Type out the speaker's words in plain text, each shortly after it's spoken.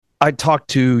I talked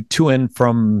to Tuan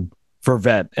from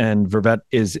Vervet, and Vervet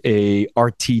is a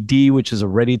RTD, which is a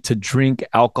ready to drink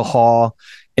alcohol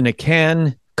in a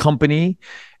can company.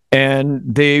 And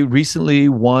they recently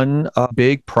won a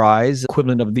big prize,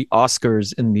 equivalent of the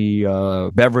Oscars in the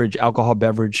alcohol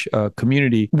beverage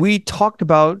community. We talked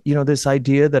about, this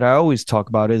idea that I always talk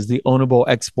about is the ownable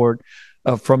export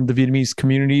from the Vietnamese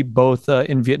community, both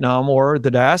in Vietnam or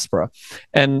the diaspora,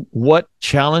 and what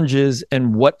challenges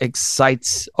and what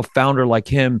excites a founder like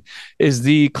him is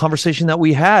the conversation that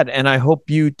we had. And I hope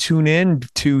you tune in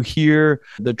to hear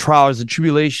the trials, the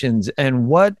tribulations, and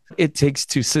what it takes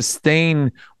to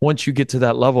sustain once you get to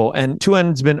that level. And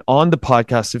Tuan's been on the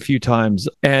podcast a few times,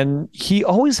 and he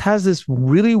always has this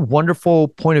really wonderful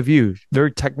point of view,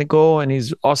 very technical, and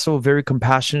he's also very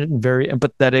compassionate and very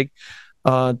empathetic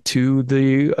to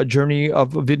the journey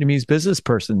of a Vietnamese business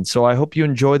person. So I hope you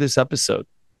enjoy this episode.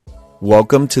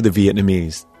 Welcome to The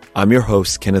Vietnamese. I'm your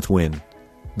host, Kenneth Nguyen.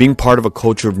 Being part of a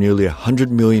culture of nearly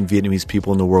 100 million Vietnamese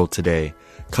people in the world today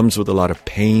comes with a lot of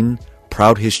pain,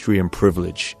 proud history, and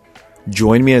privilege.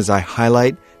 Join me as I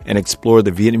highlight and explore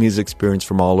the Vietnamese experience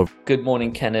from all over. Good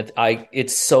morning, Kenneth.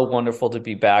 It's so wonderful to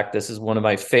be back. This is one of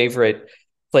my favorite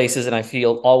places, and I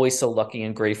feel always so lucky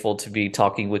and grateful to be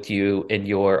talking with you and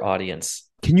your audience.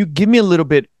 Can you give me a little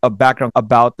bit of background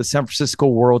about the San Francisco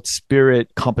World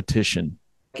Spirit competition?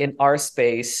 In our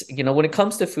space, when it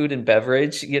comes to food and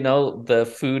beverage,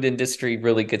 the food industry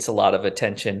really gets a lot of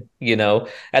attention,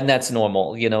 and that's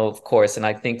normal, of course. And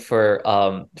I think for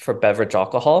beverage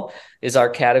alcohol is our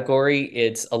category.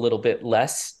 It's a little bit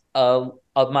less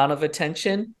amount of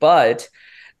attention, but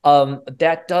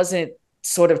that doesn't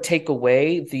sort of take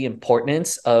away the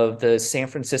importance of the San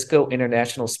Francisco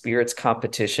International Spirits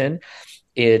Competition.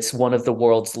 It's one of the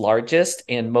world's largest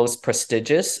and most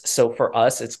prestigious. So for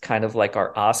us, it's kind of like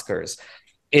our Oscars.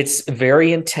 It's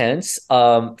very intense.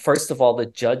 First of all, the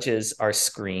judges are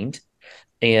screened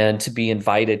and to be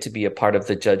invited to be a part of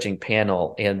the judging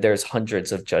panel. And there's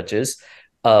hundreds of judges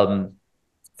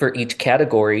for each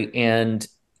category. And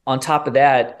on top of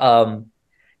that,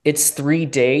 it's 3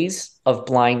 days of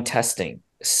blind testing.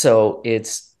 So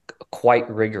it's quite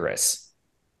rigorous.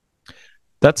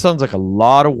 That sounds like a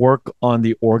lot of work on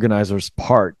the organizer's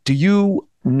part. Do you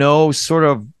know sort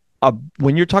of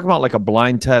when you're talking about like a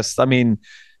blind test, I mean,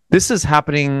 this is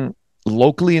happening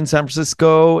locally in San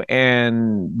Francisco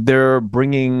and they're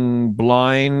bringing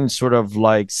blind sort of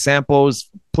like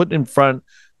samples put in front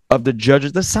of the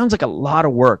judges. That sounds like a lot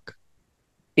of work.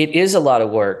 It is a lot of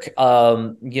work.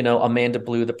 Amanda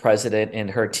Blue, the president, and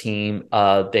her team,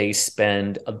 they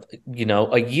spend,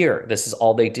 a year. This is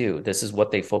all they do. This is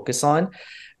what they focus on.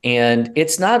 And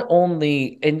it's not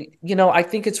only, and, I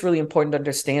think it's really important to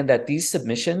understand that these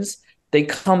submissions, they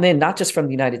come in not just from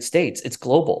the United States, it's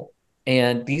global.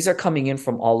 And these are coming in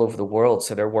from all over the world.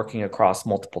 So they're working across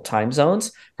multiple time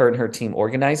zones, her and her team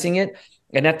organizing it.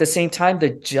 And at the same time, the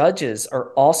judges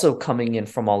are also coming in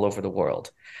from all over the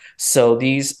world. So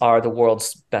these are the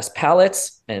world's best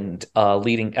palates and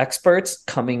leading experts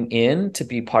coming in to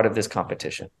be part of this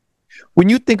competition. When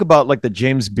you think about like the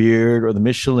James Beard or the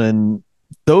Michelin,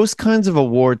 those kinds of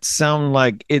awards sound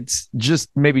like it's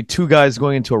just maybe two guys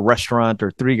going into a restaurant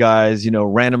or three guys,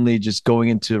 randomly just going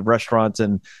into restaurants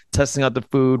and testing out the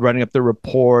food, writing up the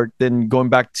report, then going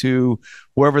back to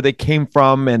wherever they came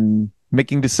from and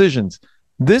making decisions.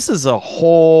 This is a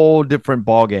whole different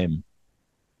ballgame.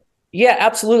 Yeah,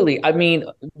 absolutely. I mean,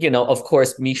 of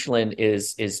course, Michelin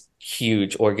is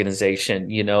huge organization,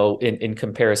 in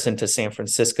comparison to San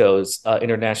Francisco's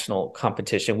international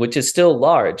competition, which is still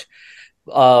large.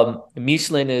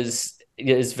 Michelin is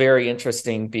very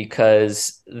interesting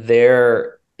because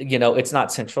they're, it's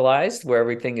not centralized where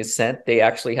everything is sent. They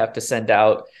actually have to send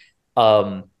out,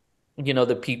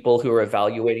 the people who are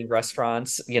evaluating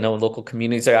restaurants, in local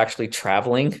communities are actually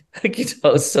traveling,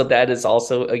 so that is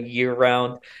also a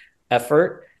year-round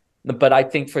effort. But I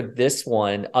think for this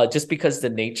one, just because the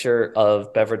nature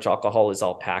of beverage alcohol is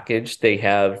all packaged, they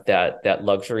have that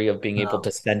luxury of being able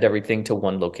to send everything to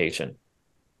one location.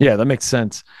 Yeah, that makes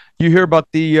sense. You hear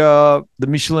about the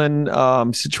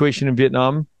Michelin situation in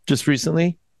Vietnam just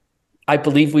recently? I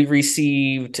believe we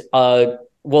received,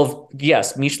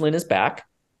 yes, Michelin is back,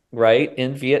 right,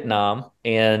 in Vietnam.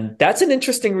 And that's an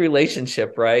interesting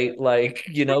relationship, right? Like,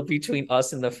 between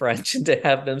us and the French, and to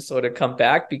have them sort of come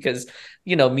back because,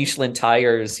 Michelin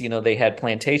tires, they had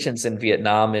plantations in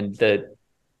Vietnam and the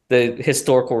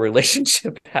historical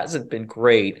relationship hasn't been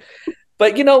great.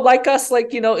 But, like us,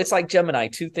 it's like Gemini,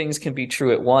 two things can be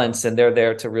true at once, and they're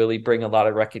there to really bring a lot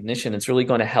of recognition. It's really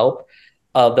going to help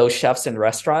those chefs and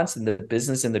restaurants and the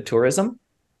business and the tourism.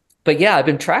 But yeah, I've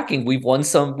been tracking. We've won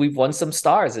some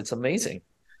stars. It's amazing.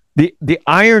 The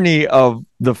irony of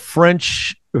the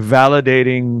French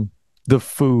validating the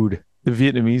food, the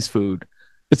Vietnamese food.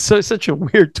 It's such a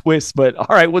weird twist, but all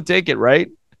right, we'll take it,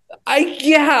 right?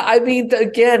 I mean,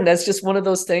 again, that's just one of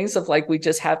those things of like we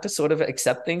just have to sort of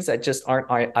accept things that just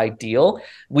aren't ideal.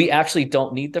 We actually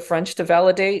don't need the French to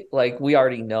validate, like we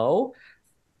already know.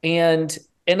 And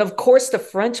and of course the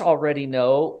French already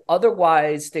know,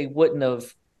 otherwise they wouldn't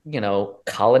have,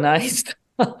 colonized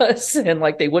us, and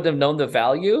like they wouldn't have known the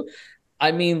value.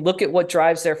 I mean, look at what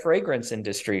drives their fragrance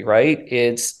industry, right?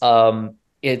 It's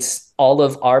all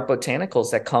of our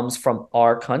botanicals that comes from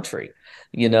our country,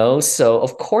 so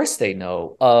of course they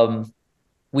know.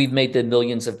 We've made the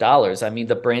millions of dollars. I mean,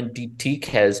 the brand Deep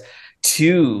has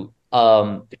two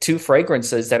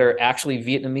fragrances that are actually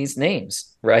Vietnamese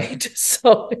names, right?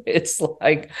 So it's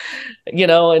like,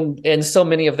 and so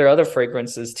many of their other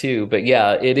fragrances too. But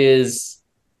yeah, it is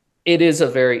a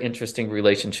very interesting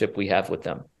relationship we have with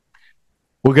them.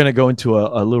 We're going to go into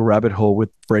a little rabbit hole with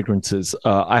fragrances.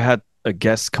 I had a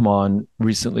guest come on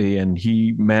recently, and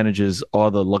he manages all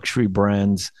the luxury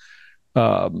brands.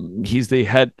 He's the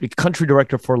head country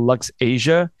director for Lux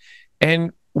Asia.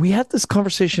 And we had this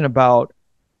conversation about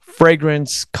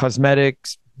fragrance,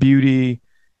 cosmetics, beauty,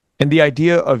 and the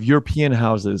idea of European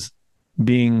houses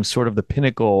being sort of the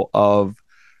pinnacle of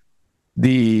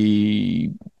the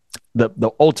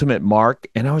the ultimate mark.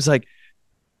 And I was like,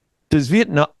 does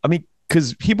Vietnam, I mean,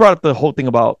 because he brought up the whole thing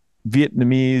about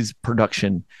Vietnamese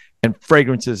production and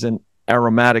fragrances and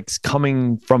aromatics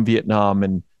coming from Vietnam,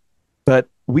 and but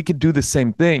we could do the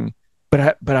same thing. But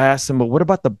I asked him, well, what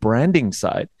about the branding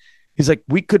side? He's like,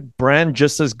 we could brand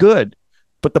just as good,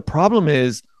 but the problem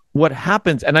is what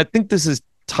happens, and I think this is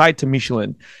tied to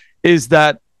Michelin, is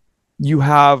that you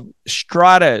have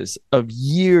stratas of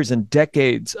years and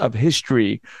decades of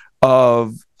history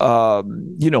of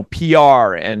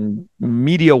PR and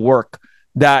media work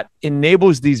that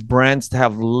enables these brands to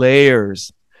have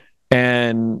layers,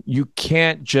 and you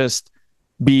can't just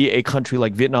be a country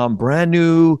like Vietnam, brand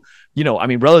new, I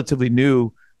mean, relatively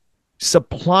new,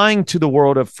 supplying to the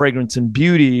world of fragrance and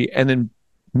beauty, and then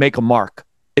make a mark.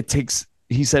 It takes,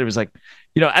 he said, it was like,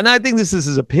 and I think this is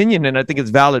his opinion, and I think it's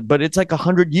valid, but it's like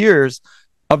 100 years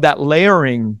of that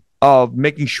layering of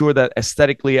making sure that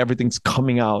aesthetically everything's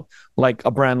coming out like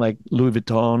a brand like Louis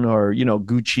Vuitton or,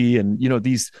 Gucci and,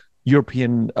 these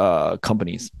European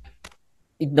companies.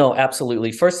 No,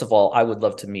 absolutely. First of all, I would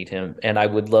love to meet him and I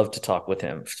would love to talk with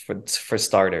him for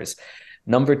starters.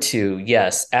 Number two,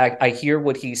 yes, I hear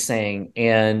what he's saying.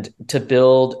 And to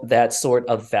build that sort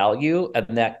of value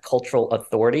and that cultural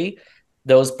authority,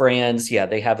 those brands, yeah,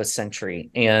 they have a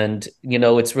century. And,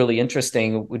 it's really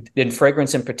interesting. In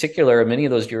fragrance in particular, many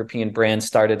of those European brands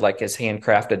started like as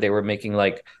handcrafted. They were making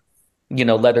like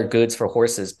leather goods for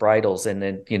horses, bridles, and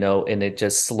then, and it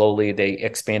just slowly they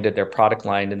expanded their product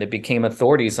line and they became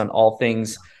authorities on all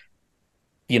things,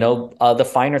 the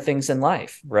finer things in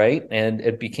life, right? And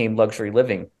it became luxury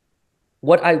living.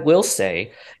 What I will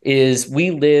say is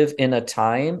we live in a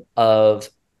time of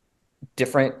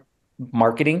different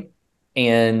marketing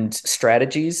and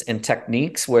strategies and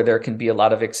techniques where there can be a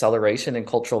lot of acceleration and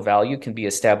cultural value can be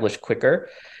established quicker.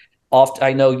 Often,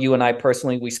 I know you and I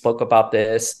personally, we spoke about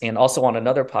this and also on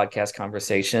another podcast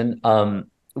conversation.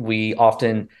 We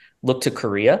often look to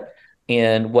Korea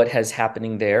and what has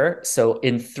happening there. So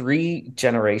in 3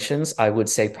 generations, I would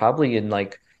say probably in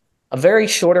like a very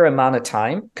shorter amount of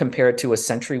time compared to a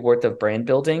century worth of brand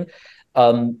building,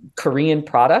 Korean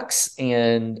products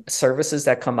and services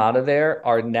that come out of there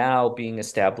are now being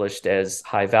established as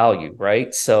high value,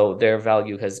 right? So their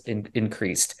value has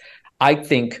increased. I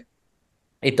think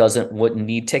it wouldn't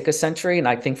need take a century. And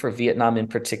I think for Vietnam in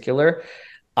particular,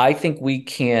 I think we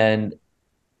can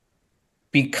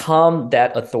become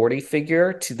that authority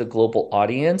figure to the global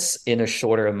audience in a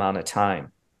shorter amount of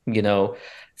time.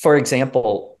 For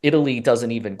example, Italy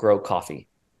doesn't even grow coffee,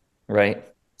 right?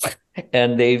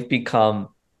 And they've become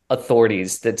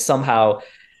authorities that somehow,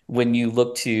 when you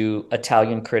look to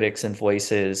Italian critics and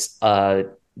voices,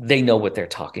 they know what they're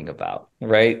talking about,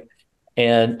 right?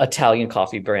 And Italian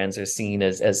coffee brands are seen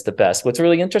as the best. What's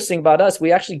really interesting about us,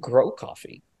 we actually grow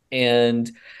coffee. And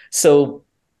so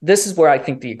this is where I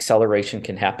think the acceleration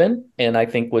can happen. And I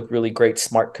think with really great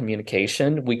smart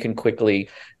communication, we can quickly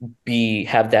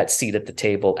have that seat at the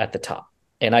table at the top.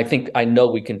 And I know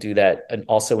we can do that, and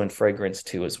also in fragrance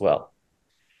too as well.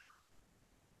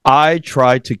 I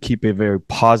try to keep a very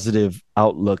positive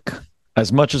outlook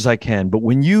as much as I can. But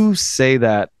when you say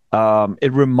that,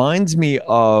 it reminds me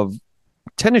of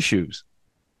tennis shoes.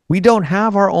 We don't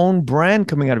have our own brand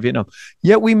coming out of Vietnam,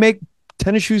 yet we make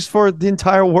tennis shoes for the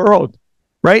entire world,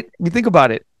 right? You think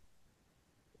about it.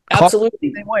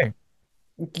 Absolutely. Same way.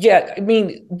 Yeah, I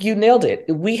mean, you nailed it.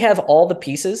 We have all the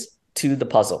pieces to the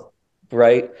puzzle,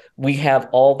 right? We have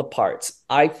all the parts.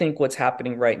 I think what's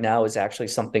happening right now is actually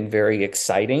something very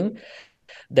exciting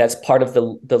that's part of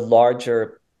the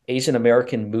larger Asian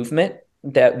American movement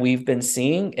that we've been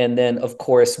seeing. And then, of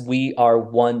course, we are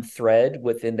one thread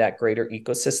within that greater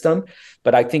ecosystem.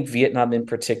 But I think Vietnam in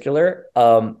particular,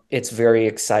 it's very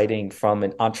exciting from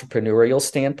an entrepreneurial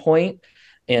standpoint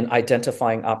and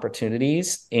identifying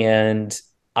opportunities. And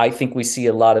I think we see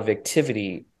a lot of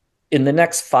activity in the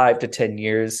next 5 to 10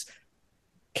 years.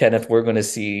 Kenneth, we're going to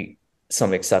see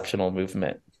some exceptional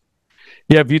movement.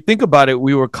 Yeah, if you think about it,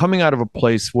 we were coming out of a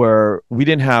place where we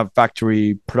didn't have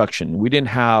factory production. We didn't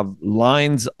have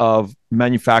lines of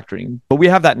manufacturing, but we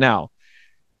have that now.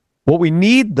 What we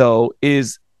need though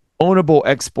is ownable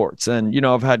exports. And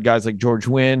I've had guys like George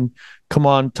Wynn come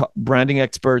on, branding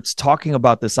experts talking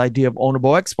about this idea of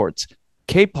ownable exports.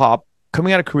 K-pop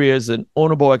coming out of Korea is an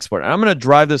ownable export. And I'm going to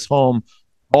drive this home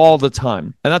all the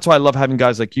time. And that's why I love having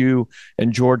guys like you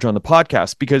and George on the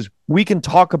podcast, because we can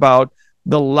talk about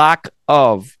the lack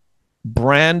of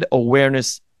brand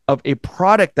awareness of a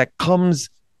product that comes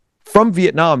from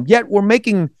Vietnam. Yet we're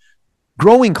making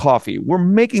growing coffee. We're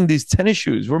making these tennis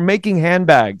shoes. We're making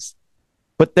handbags.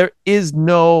 But there is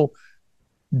no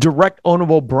direct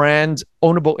ownable brands,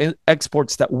 ownable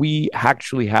exports that we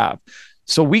actually have.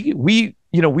 So we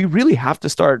really have to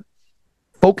start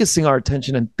focusing our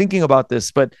attention and thinking about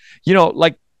this. But,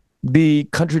 like the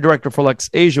country director for Lex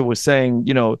Asia was saying,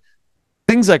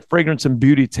 things like fragrance and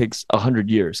beauty takes 100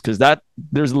 years because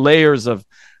there's layers of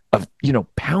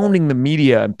pounding the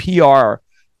media and PR.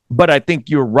 But I think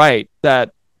you're right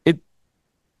that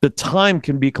the time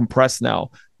can be compressed now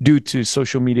due to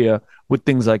social media with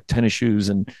things like tennis shoes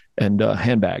and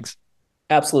handbags.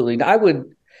 Absolutely.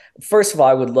 First of all,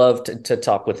 I would love to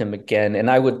talk with him again. And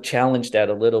I would challenge that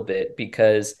a little bit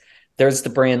because there's the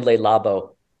brand Le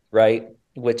Labo, right?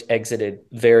 Which exited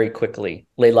very quickly.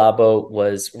 Le Labo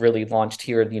was really launched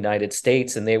here in the United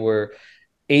States, and they were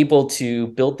able to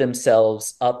build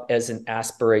themselves up as an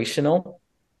aspirational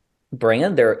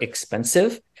brand. They're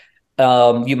expensive.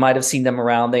 You might have seen them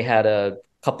around. They had a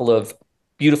couple of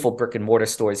beautiful brick and mortar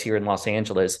stores here in Los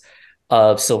Angeles,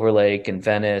 Silver Lake and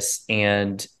Venice.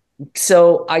 And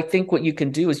so I think what you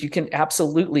can do is you can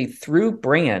absolutely, through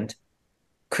brand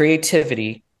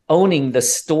creativity, owning the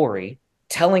story,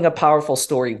 telling a powerful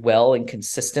story well and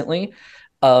consistently,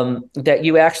 that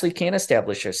you actually can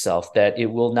establish yourself, that it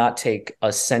will not take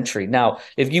a century. Now,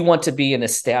 if you want to be an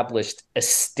established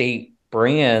estate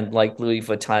brand like Louis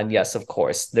Vuitton, yes, of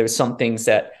course, there's some things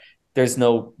that there's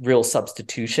no real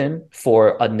substitution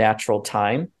for a natural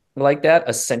time like that.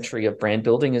 A century of brand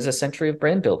building is a century of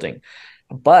brand building.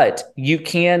 But you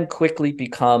can quickly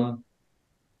become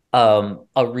a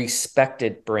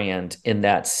respected brand in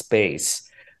that space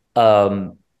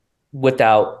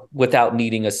without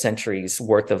needing a century's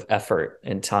worth of effort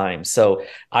and time. So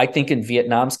I think in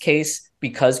Vietnam's case,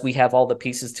 because we have all the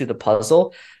pieces to the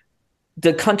puzzle,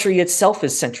 the country itself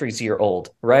is centuries year old,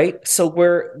 right? So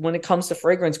when it comes to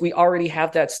fragrance, we already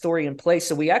have that story in place.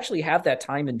 So we actually have that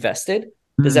time invested.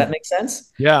 Does that make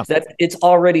sense? Yeah. That it's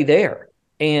already there.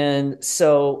 And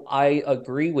so I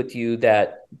agree with you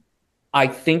that I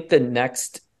think the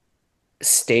next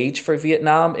stage for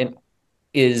Vietnam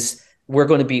is we're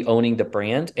going to be owning the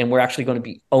brand, and we're actually going to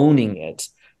be owning it,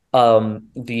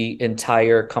 the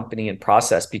entire company and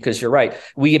process, because you're right.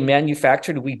 We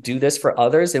manufactured, we do this for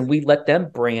others, and we let them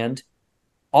brand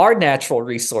our natural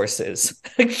resources.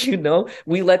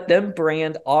 We let them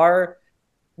brand our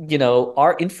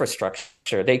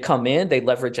infrastructure. They come in, they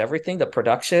leverage everything, the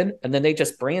production, and then they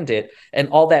just brand it. And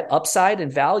all that upside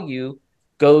and value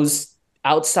goes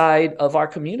outside of our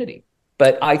community.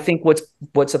 But I think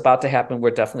what's about to happen,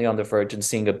 we're definitely on the verge and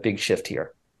seeing a big shift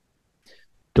here.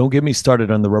 Don't get me started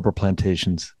on the rubber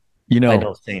plantations. I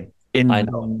know, same. I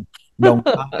know.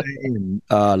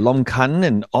 Long Can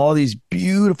and all these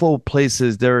beautiful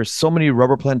places. There are so many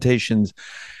rubber plantations.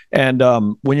 And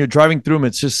when you're driving through them,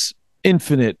 it's just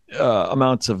infinite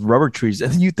amounts of rubber trees.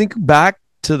 And then you think back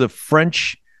to the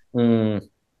French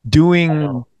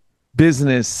doing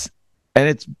business, and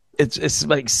it's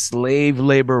like slave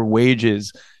labor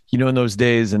wages, in those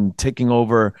days, and taking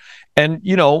over. And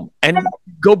and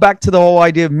go back to the whole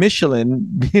idea of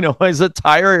Michelin, as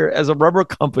a rubber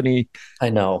company.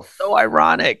 I know. So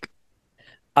ironic.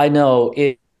 I know.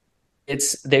 They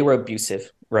were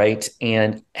abusive, right?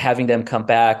 And having them come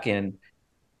back, and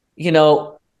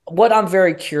what I'm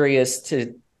very curious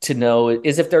to know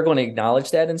is if they're going to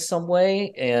acknowledge that in some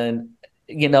way. And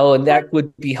and that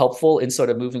would be helpful in sort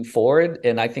of moving forward.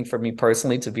 And I think for me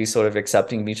personally to be sort of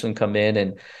accepting Michelin come in,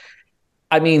 and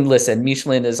I mean, listen,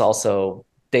 Michelin is also,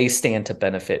 they stand to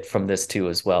benefit from this too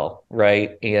as well,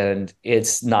 right? And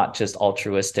it's not just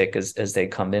altruistic as they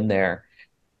come in there,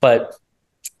 but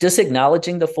just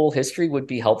acknowledging the full history would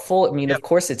be helpful. I mean, Yep. of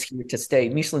course, it's here to stay.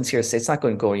 Michelin's here to stay. It's not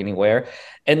going to go anywhere,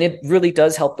 and it really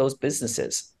does help those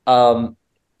businesses.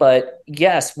 But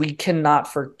yes, we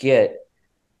cannot forget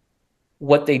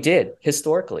what they did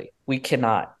historically. We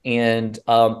cannot, and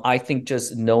I think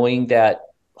just knowing that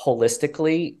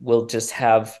holistically, we'll just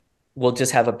have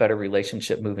a better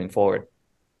relationship moving forward.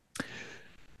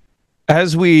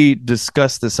 As we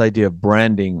discuss this idea of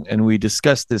branding and we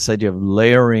discuss this idea of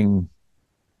layering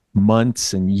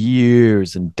months and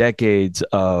years and decades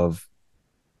of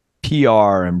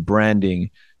PR and branding,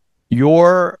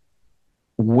 your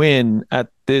win at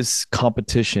this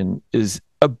competition is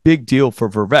a big deal for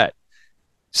Vervet.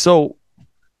 So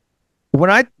when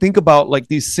I think about like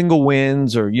these single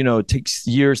wins, or it takes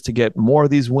years to get more of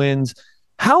these wins,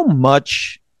 how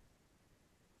much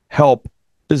help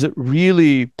does it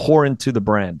really pour into the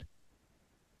brand?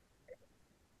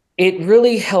 It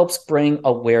really helps bring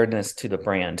awareness to the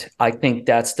brand. I think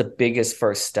that's the biggest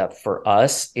first step for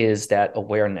us, is that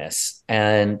awareness.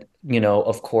 And,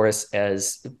 of course,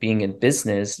 as being in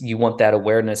business, you want that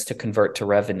awareness to convert to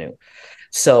revenue.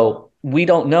 So we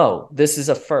don't know. This is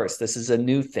a first. This is a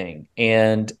new thing.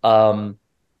 And for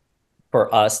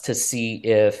us to see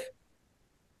if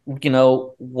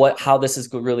how this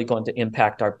is really going to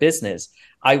impact our business.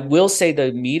 I will say the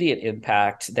immediate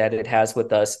impact that it has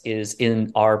with us is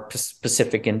in our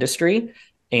specific industry,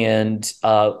 and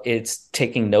it's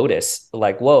taking notice,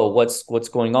 like, whoa, what's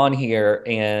going on here,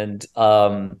 and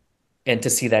to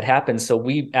see that happen. So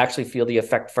we actually feel the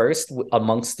effect first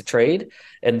amongst the trade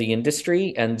and the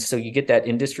industry, and so you get that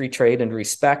industry, trade, and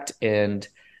respect, and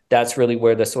that's really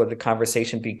where the sort of the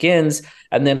conversation begins.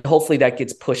 And then hopefully that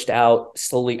gets pushed out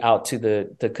slowly out to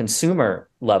the consumer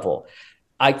level.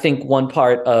 I think one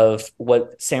part of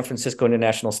what San Francisco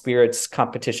International Spirits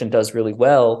competition does really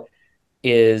well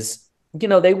is,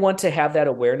 they want to have that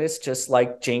awareness, just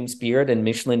like James Beard and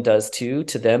Michelin does too,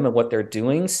 to them and what they're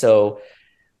doing. So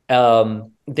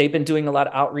they've been doing a lot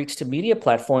of outreach to media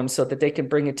platforms so that they can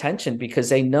bring attention, because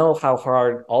they know how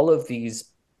hard all of these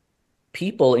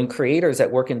people and creators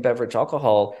that work in beverage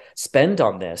alcohol spend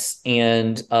on this,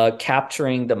 and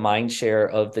capturing the mind share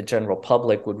of the general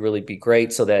public would really be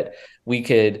great, so that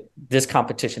this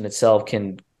competition itself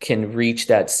can reach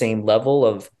that same level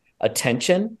of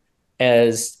attention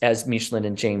as Michelin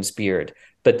and James Beard.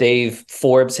 But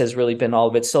Forbes has really been all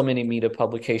of it. So many media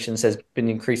publications has been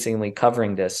increasingly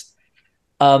covering this.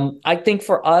 I think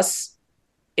for us,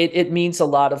 it means a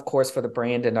lot, of course, for the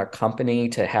brand and our company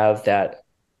to have that,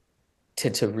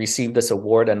 to receive this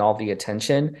award and all the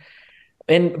attention.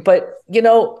 But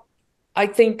I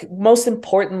think most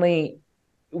importantly,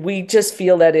 we just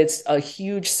feel that it's a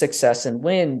huge success and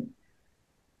win.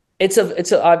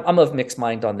 I'm of mixed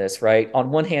mind on this, right? On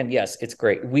one hand, yes, it's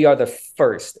great. We are the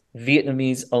first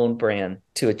Vietnamese owned brand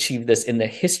to achieve this in the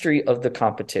history of the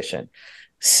competition.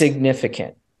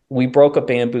 Significant. We broke a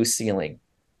bamboo ceiling.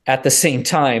 At the same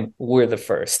time, we're the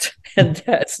first, and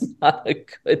that's not a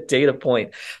good data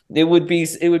point. It would be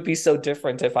so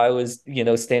different if I was,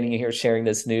 standing here sharing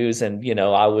this news, and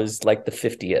I was like the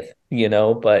 50th,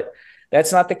 but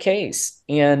that's not the case.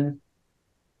 And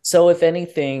so, if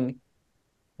anything,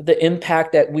 the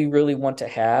impact that we really want to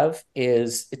have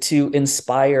is to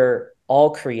inspire all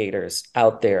creators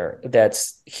out there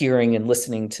that's hearing and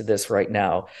listening to this right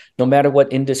now, no matter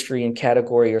what industry and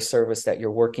category or service that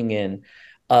you're working in.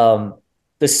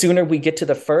 The sooner we get to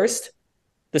the first,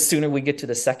 the sooner we get to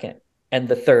the second and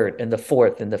the third and the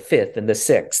fourth and the fifth and the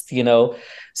sixth,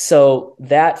 So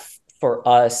that for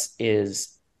us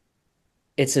is,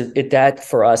 that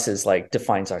for us is like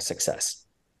defines our success.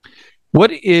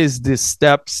 What is the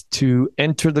steps to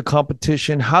enter the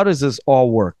competition? How does this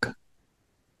all work?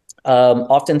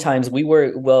 Oftentimes we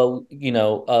were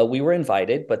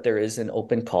invited, but there is an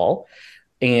open call.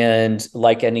 And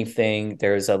like anything,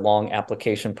 there's a long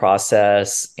application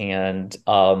process, and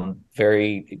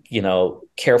very,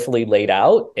 carefully laid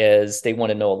out, as they want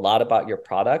to know a lot about your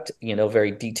product, very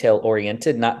detail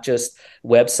oriented, not just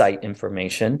website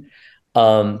information.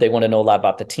 They want to know a lot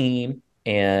about the team,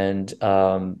 and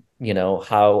how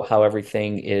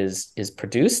everything is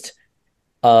produced,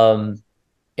 and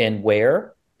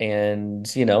where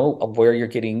you're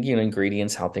getting,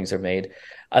 ingredients, how things are made.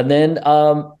 And then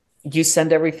you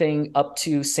send everything up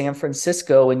to San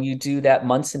Francisco and you do that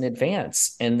months in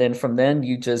advance. And then from then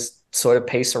you just sort of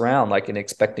pace around like an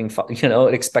expecting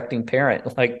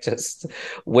parent, like just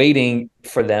waiting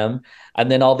for them.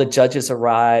 And then all the judges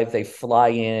arrive, they fly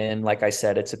in. Like I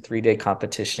said, it's a 3-day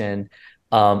competition.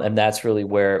 And that's really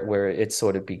where it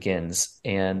sort of begins.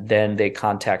 And then they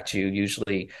contact you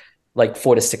usually like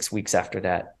 4 to 6 weeks after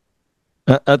that.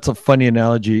 That's a funny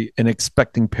analogy, an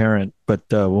expecting parent, but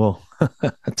well,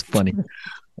 that's funny.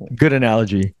 Good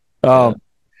analogy. Yeah.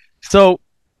 So,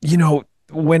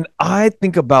 when I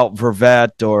think about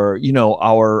Vervet or,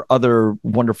 our other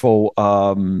wonderful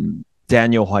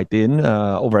Daniel Huaitin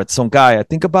over at Songhai, I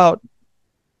think about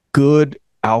good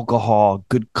alcohol,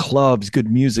 good clubs,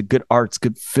 good music, good arts,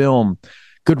 good film,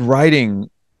 good writing.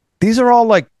 These are all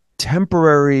like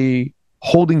temporary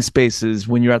holding spaces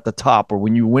when you're at the top or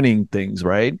when you're winning things,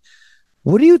 right?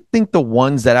 What do you think the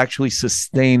ones that actually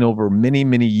sustain over many,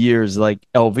 many years, like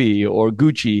LV or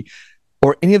Gucci,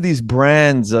 or any of these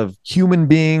brands of human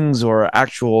beings or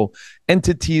actual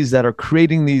entities that are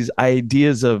creating these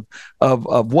ideas of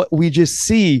what we just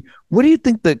see? What do you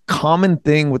think the common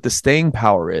thing with the staying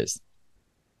power is?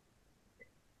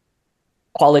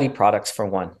 Quality products for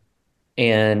one.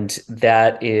 And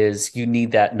that is, you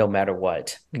need that no matter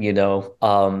what,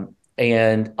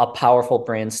 and a powerful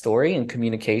brand story and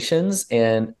communications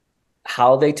and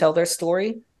how they tell their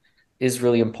story is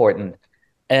really important.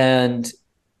 And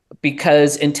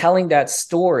because in telling that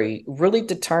story really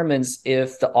determines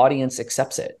if the audience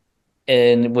accepts it.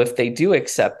 And if they do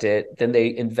accept it, then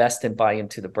they invest and buy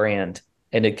into the brand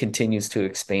and it continues to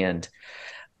expand.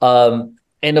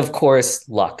 And of course,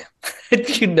 luck.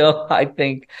 I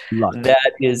think Luck.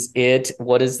 that is it.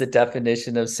 What is the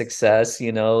definition of success?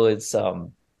 It's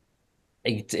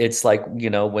like,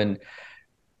 when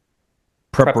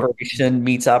Preparation. preparation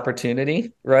meets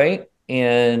opportunity, right?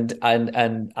 And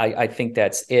I think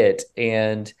that's it.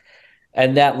 And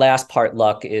that last part,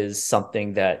 luck, is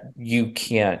something that you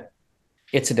can't,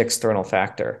 it's an external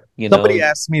factor, Somebody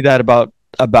asked me that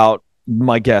about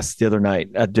my guest the other night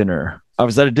at dinner. I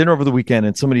was at a dinner over the weekend,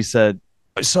 and somebody said,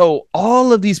 "So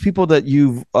all of these people that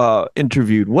you've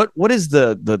interviewed, what is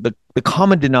the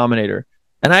common denominator?"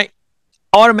 And I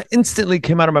instantly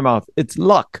came out of my mouth, "It's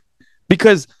luck,"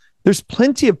 because there's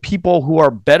plenty of people who are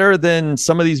better than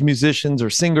some of these musicians or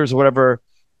singers or whatever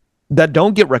that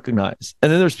don't get recognized,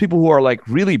 and then there's people who are like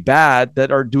really bad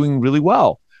that are doing really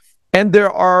well. And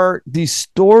there are these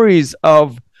stories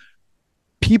of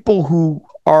people who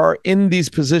are in these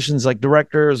positions like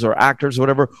directors or actors or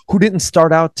whatever who didn't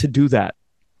start out to do that.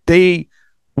 They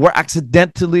were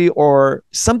accidentally, or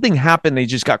something happened, they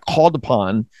just got called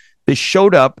upon, they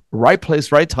showed up, right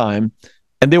place, right time,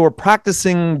 and they were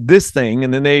practicing this thing,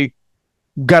 and then they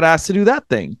got asked to do that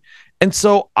thing. And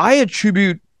so I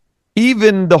attribute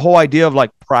even the whole idea of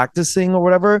like practicing or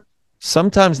whatever,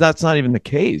 sometimes that's not even the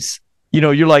case.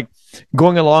 You're like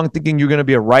going along thinking you're going to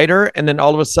be a writer, and then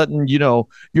all of a sudden,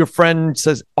 your friend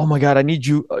says, "Oh my God, I need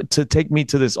you to take me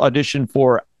to this audition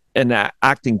for an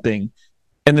acting thing."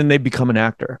 And then they become an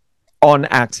actor on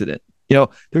accident.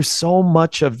 There's so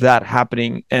much of that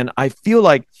happening. And I feel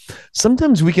like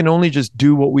sometimes we can only just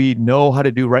do what we know how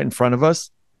to do right in front of us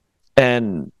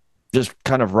and just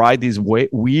kind of ride these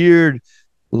weird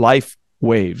life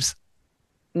waves.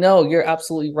 No, you're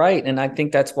absolutely right. And I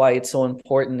think that's why it's so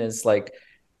important, is like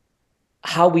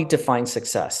how we define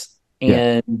success,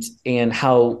 Yeah. and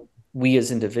how we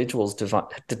as individuals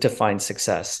define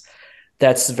success.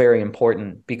 That's very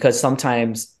important, because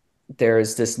sometimes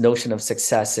there's this notion of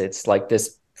success. It's like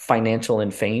this financial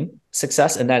and fame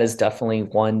success. And that is definitely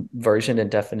one version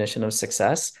and definition of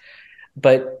success.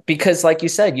 But because, like you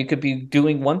said, you could be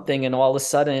doing one thing and all of a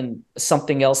sudden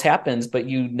something else happens, but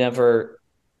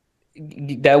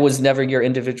that was never your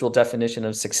individual definition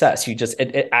of success.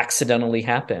 It accidentally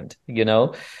happened,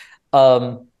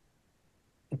 Um,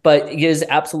 but it is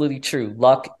absolutely true.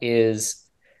 Luck is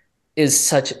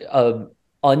such a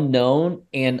unknown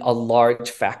and a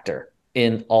large factor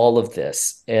in all of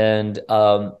this. And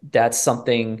that's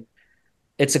something,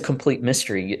 it's a complete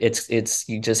mystery. It's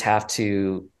you just have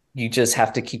to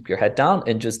keep your head down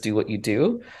and just do what you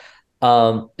do.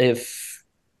 If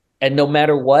and no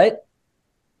matter what,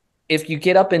 if you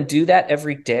get up and do that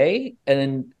every day,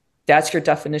 and that's your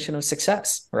definition of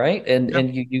success, right? And Yeah.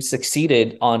 and you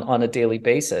succeeded on a daily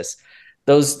basis.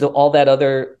 All that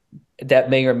other, that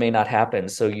may or may not happen.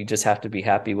 So you just have to be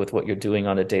happy with what you're doing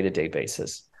on a day-to-day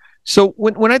basis. So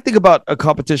when I think about a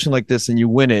competition like this and you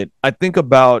win it, I think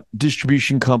about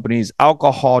distribution companies,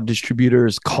 alcohol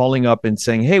distributors calling up and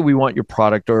saying, "Hey, we want your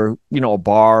product," or, a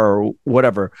bar or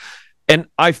whatever. And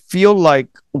I feel like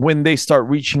when they start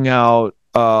reaching out,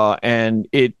 and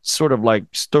it sort of like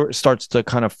starts to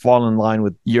kind of fall in line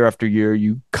with year after year,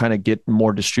 you kind of get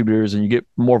more distributors and you get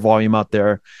more volume out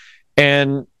there.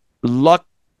 And luck,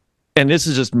 and this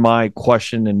is just my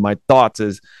question and my thoughts,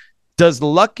 is does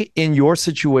luck in your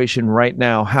situation right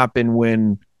now happen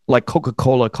when like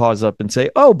Coca-Cola calls up and say,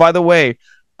 "Oh, by the way,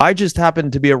 I just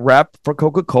happened to be a rep for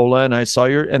Coca-Cola and I saw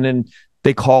your," and then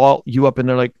they call you up and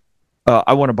they're like,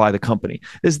 "I want to buy the company."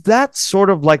 Is that sort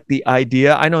of like the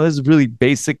idea? I know this is really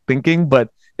basic thinking, but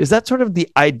is that sort of the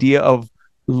idea of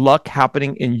luck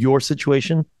happening in your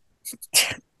situation?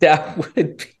 That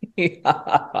would be,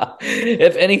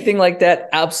 if anything like that,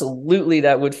 absolutely,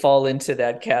 that would fall into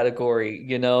that category.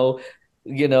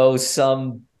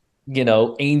 Some,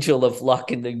 angel of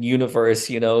luck in the universe,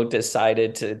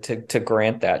 decided to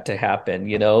grant that to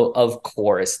happen. Of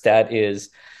course, that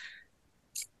is,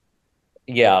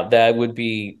 yeah, that would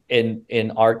be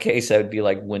in our case, that would be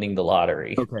like winning the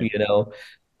lottery. Okay.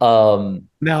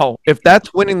 Now, if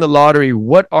that's winning the lottery,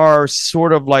 what are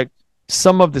sort of like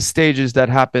some of the stages that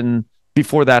happen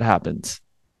before that happens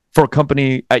for a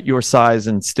company at your size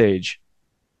and stage?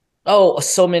 Oh,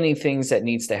 so many things that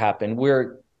needs to happen.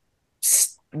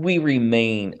 We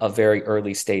remain a very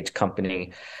early stage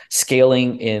company.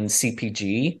 Scaling in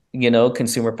CPG,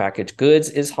 consumer packaged goods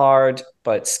is hard,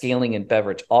 but scaling in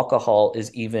beverage alcohol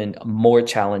is even more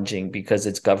challenging because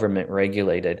it's government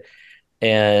regulated.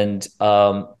 And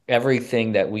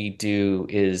everything that we do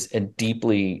is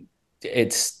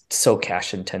it's so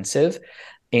cash intensive.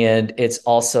 And it's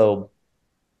also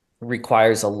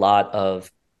requires a lot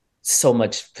of so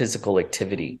much physical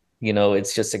activity.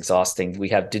 It's just exhausting. We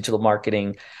have digital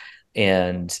marketing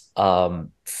and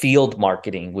field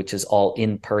marketing, which is all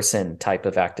in-person type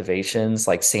of activations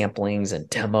like samplings and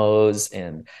demos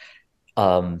and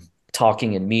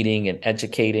talking and meeting and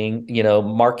educating.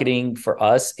 Marketing for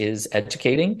us is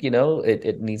educating.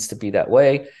 It needs to be that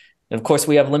way. And of course,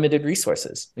 we have limited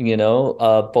resources,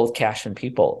 both cash and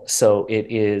people. So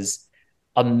it is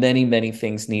many, many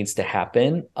things needs to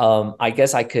happen. I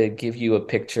guess I could give you a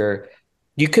picture.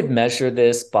 You could measure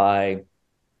this by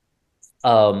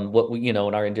what we, in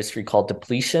our industry call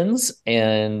depletions,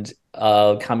 and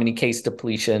how many case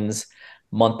depletions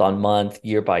month on month,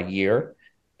 year by year.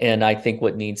 And I think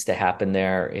what needs to happen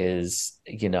there is,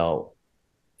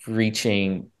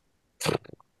 reaching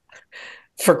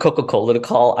for Coca-Cola to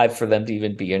call, for them to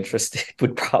even be interested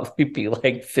would probably be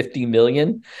like 50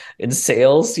 million in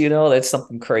sales. That's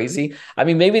something crazy. I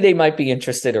mean, maybe they might be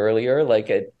interested earlier,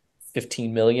 like at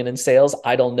 15 million in sales.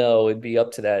 I don't know. It'd be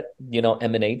up to that,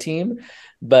 M&A team,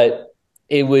 but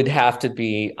it would have to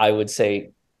be, I would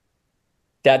say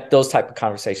that those type of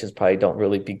conversations probably don't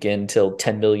really begin till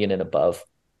 10 million and above.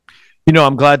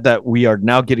 I'm glad that we are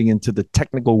now getting into the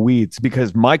technical weeds,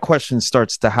 because my question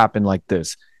starts to happen like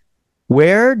this.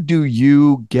 Where do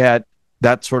you get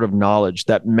that sort of knowledge,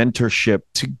 that mentorship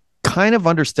to kind of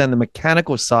understand the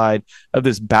mechanical side of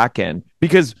this back end?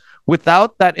 Because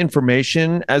without that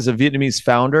information as a Vietnamese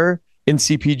founder in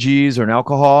CPGs or in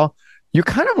alcohol, you're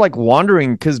kind of like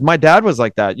wandering, because my dad was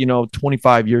like that,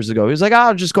 25 years ago. He was like,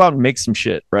 I'll just go out and make some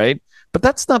shit, right? But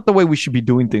that's not the way we should be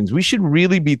doing things. We should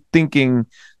really be thinking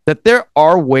that there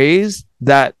are ways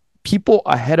that people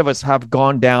ahead of us have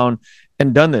gone down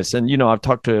and done this. And, I've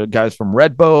talked to guys from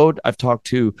Redboat. I've talked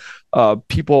to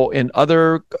people in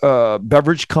other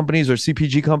beverage companies or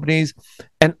CPG companies.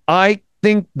 And I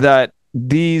think that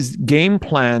these game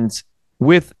plans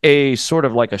with a sort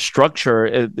of like a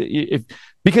structure,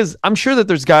 because I'm sure that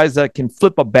there's guys that can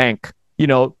flip a bank,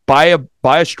 buy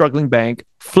a struggling bank,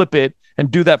 flip it, and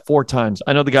do that 4 times.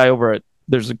 I know the guy over at,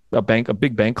 there's a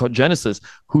big bank called Genesis,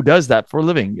 who does that for a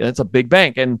living. It's a big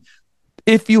bank. And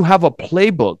if you have a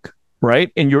playbook,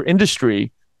 right, in your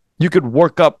industry, you could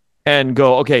work up and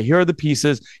go, okay, here are the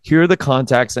pieces, here are the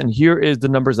contacts, and here is the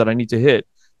numbers that I need to hit.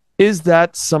 Is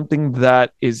that something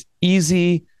that is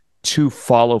easy to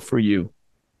follow for you?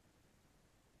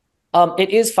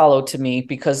 It is followed to me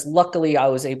because luckily I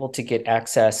was able to get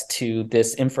access to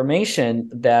this information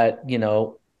that,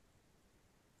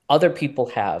 other people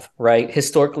have, right?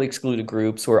 Historically excluded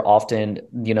groups who are often,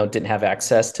 didn't have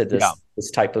access to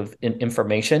this type of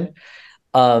information.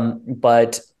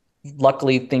 But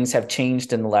luckily things have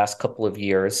changed in the last couple of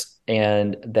years,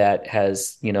 and that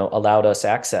has, allowed us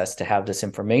access to have this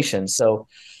information. So,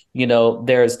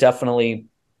 there's definitely,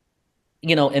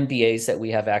 MBAs that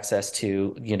we have access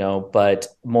to, but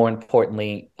more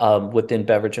importantly, within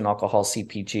beverage and alcohol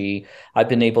CPG, I've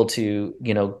been able to,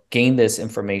 gain this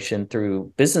information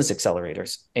through business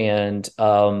accelerators. And,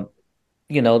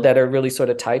 that are really sort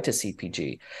of tied to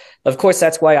CPG. Of course,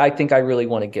 that's why I think I really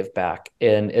want to give back.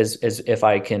 And as if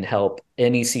I can help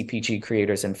any CPG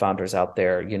creators and founders out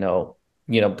there,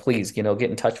 please, get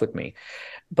in touch with me.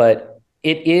 But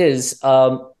it is,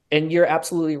 and you're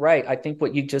absolutely right. I think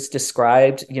what you just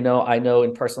described, I know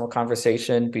in personal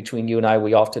conversation between you and I,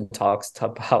 we often talk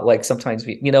about like sometimes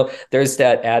there's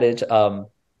that adage,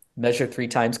 measure 3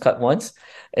 times, cut once.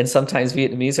 And sometimes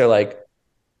Vietnamese are like,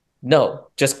 no,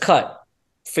 just cut,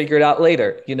 figure it out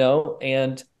later,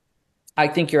 and I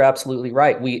think you're absolutely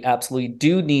right. We absolutely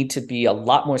do need to be a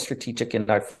lot more strategic in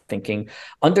our thinking,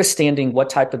 understanding what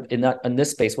type of, in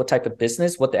this space, what type of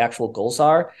business, what the actual goals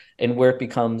are, and where it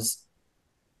becomes,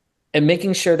 and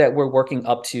making sure that we're working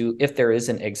up to, if there is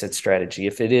an exit strategy,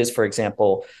 if it is, for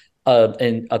example,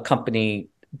 a company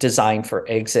designed for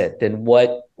exit, then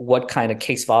what kind of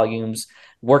case volumes,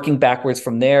 working backwards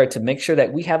from there to make sure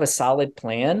that we have a solid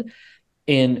plan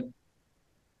in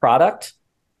product,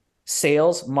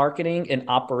 sales, marketing, and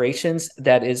operations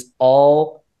that is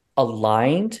all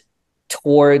aligned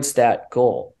towards that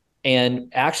goal.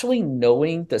 And actually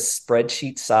knowing the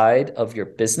spreadsheet side of your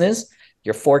business,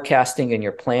 your forecasting and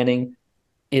your planning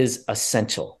is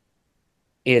essential.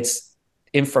 It's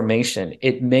information.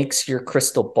 It makes your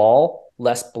crystal ball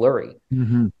less blurry.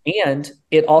 Mm-hmm. And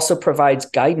it also provides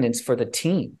guidance for the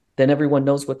team. Then everyone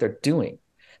knows what they're doing.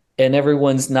 And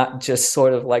everyone's not just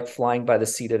sort of like flying by the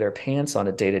seat of their pants on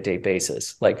a day-to-day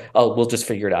basis. Like, oh, we'll just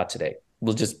figure it out today.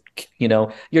 We'll just,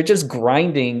 you're just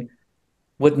grinding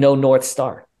with no North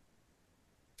Star.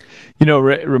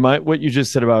 Remind what you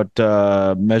just said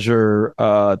about measure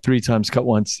 3 times, cut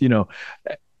once.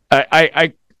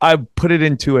 I put it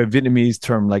into a Vietnamese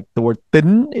term, like the word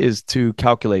 "tin" is to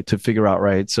calculate, to figure out,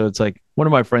 right? So it's like one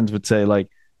of my friends would say, like,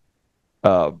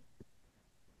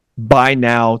 buy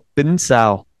now, tin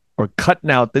sao, or cut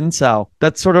now, tin sao.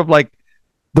 That's sort of like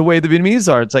the way the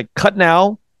Vietnamese are. It's like cut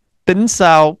now, tin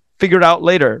sao, figure it out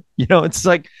later. It's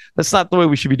like that's not the way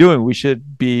we should be doing. We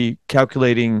should be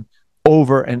calculating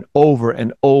over and over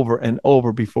and over and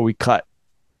over before we cut.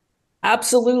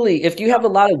 Absolutely. If you have a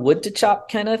lot of wood to chop,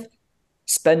 Kenneth,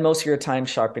 spend most of your time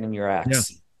sharpening your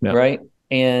axe, right?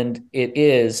 And it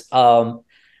is, and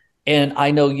I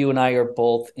know you and I are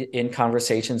both in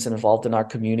conversations and involved in our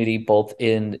community, both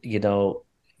in, here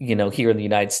in the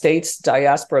United States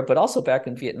diaspora, but also back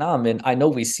in Vietnam. And I know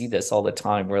we see this all the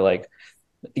time. We're like,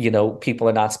 people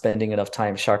are not spending enough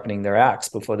time sharpening their axe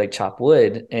before they chop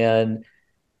wood. And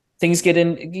things get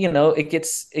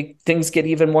things get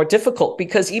even more difficult,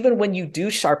 because even when you do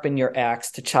sharpen your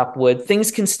axe to chop wood, things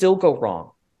can still go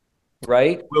wrong,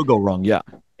 right? Will go wrong, yeah.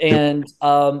 And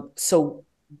so,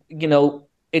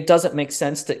 it doesn't make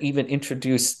sense to even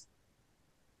introduce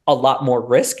a lot more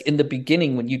risk in the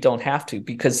beginning when you don't have to,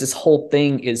 because this whole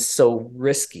thing is so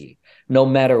risky, no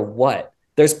matter what.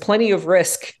 There's plenty of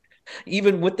risk,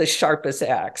 even with the sharpest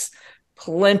axe.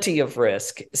 Plenty of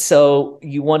risk. So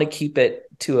you want to keep it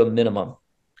to a minimum.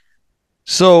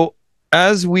 So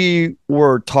as we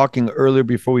were talking earlier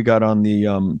before we got on the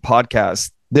podcast,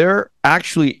 there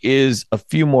actually is a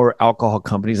few more alcohol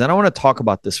companies. And I want to talk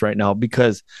about this right now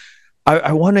because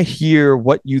I want to hear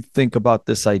what you think about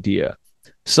this idea.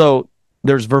 So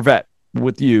there's Vervet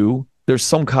with you. There's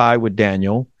Song Kai with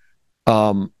Daniel.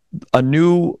 A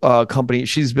new company.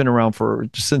 She's been around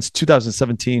since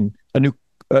 2017. A new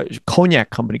cognac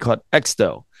company called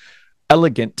Exto.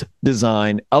 Elegant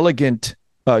design, elegant.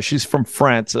 She's from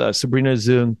France, Sabrina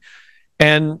Zung.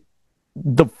 And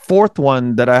the fourth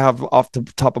one that I have off the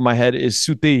top of my head is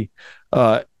Suti.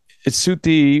 It's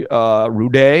Suti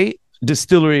Roudet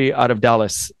Distillery out of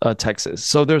Dallas, Texas.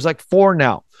 So there's like 4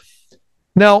 now.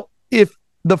 Now, if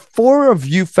the 4 of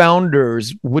you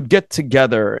founders would get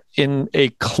together in a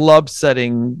club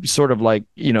setting, sort of like,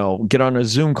 get on a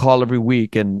Zoom call every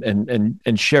week and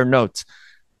share notes,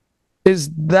 is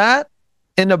that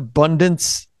an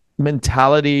abundance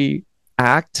mentality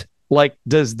act? Like,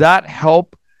 does that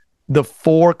help the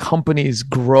 4 companies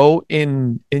grow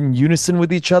in unison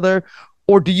with each other?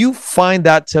 Or do you find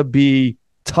that to be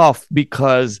tough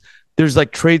because there's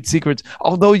like trade secrets,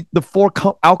 although the 4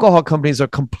 alcohol companies are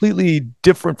completely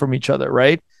different from each other,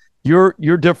 right? You're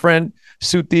different.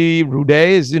 Suti Roudet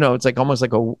is, it's like almost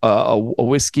like a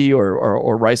whiskey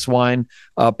or rice wine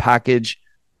package,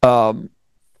 and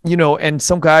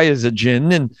some guy is a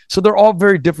gin. And so they're all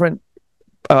very different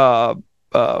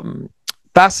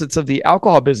facets of the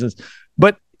alcohol business.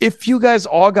 But if you guys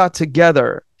all got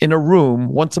together in a room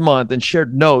once a month and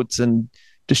shared notes and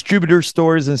distributor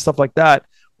stores and stuff like that,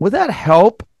 would that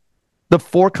help the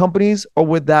 4 companies or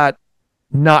would that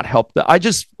not help?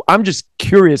 I'm just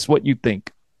curious what you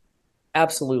think.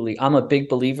 Absolutely. I'm a big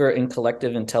believer in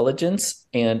collective intelligence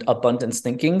and abundance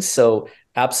thinking. So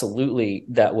absolutely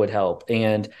that would help.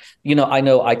 And I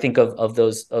know I think of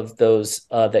those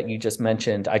that you just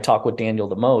mentioned. I talk with Daniel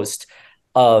the most.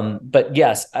 But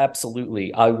yes,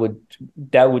 absolutely.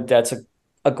 That's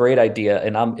a great idea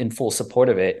and I'm in full support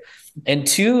of it. And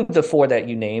to the four that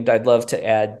you named, I'd love to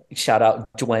add shout out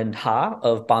Duen Ha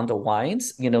of Bondo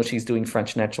Wines. She's doing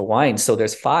French natural wines. So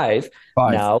there's five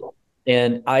Five. now.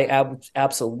 And I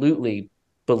absolutely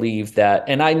believe that.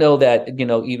 And I know that,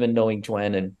 even knowing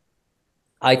Gwen, and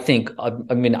I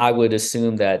mean, I would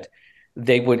assume that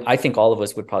I think all of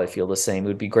us would probably feel the same. It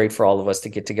would be great for all of us to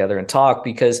get together and talk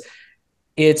because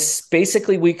it's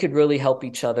basically we could really help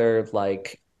each other,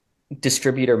 like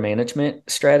distributor management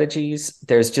strategies.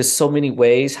 There's just so many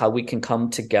ways how we can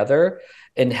come together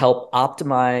and help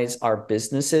optimize our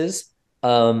businesses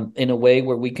in a way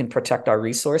where we can protect our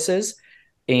resources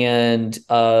and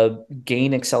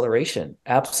gain acceleration.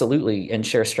 Absolutely, and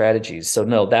share strategies. So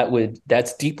no,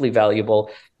 that's deeply valuable.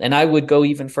 And I would go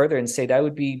even further and say that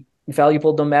would be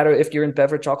valuable no matter if you're in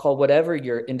beverage, alcohol, whatever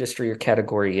your industry or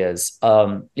category is.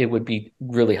 It would be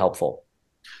really helpful.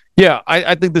 Yeah,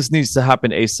 I think this needs to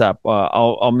happen ASAP.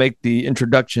 I'll make the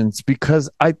introductions because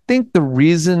I think the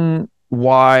reason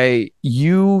why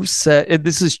you said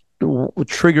this is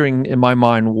triggering in my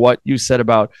mind what you said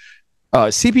about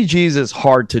CPGs is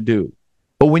hard to do,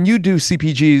 but when you do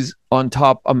CPGs on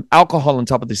top, alcohol on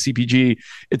top of the CPG,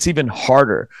 it's even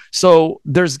harder. So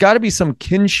there's got to be some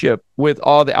kinship with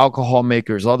all the alcohol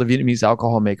makers, all the Vietnamese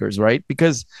alcohol makers, right?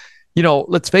 Because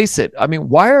let's face it. I mean,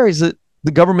 why is it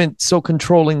the government so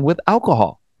controlling with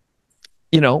alcohol?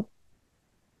 You know,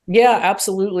 Yeah,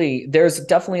 absolutely. There's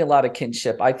definitely a lot of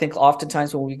kinship. I think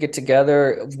oftentimes when we get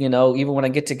together, even when I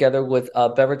get together with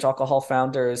beverage alcohol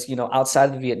founders,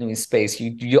 outside of the Vietnamese space,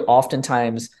 you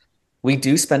oftentimes we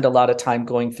do spend a lot of time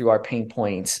going through our pain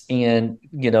points and,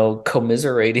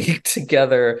 commiserating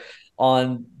together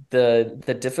on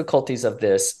the difficulties of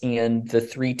this and the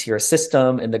three-tier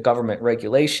system and the government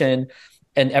regulation.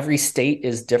 And every state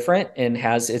is different and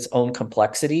has its own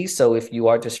complexity. So if you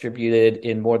are distributed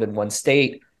in more than one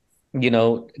state,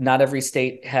 not every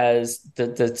state has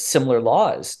the similar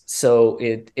laws. So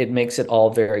it makes it all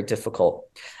very difficult.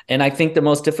 And I think the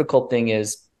most difficult thing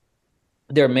is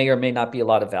there may or may not be a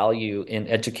lot of value in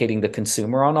educating the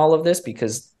consumer on all of this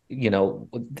because,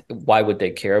 why would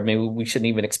they care? Maybe we shouldn't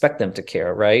even expect them to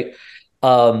care, right?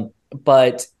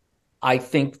 But I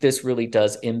think this really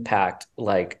does impact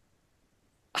like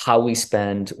how we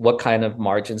spend, what kind of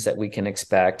margins that we can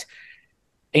expect,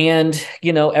 and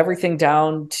everything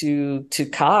down to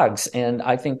COGS. And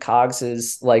I think COGS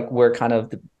is like where kind of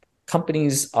the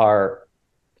companies are.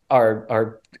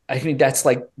 I mean, that's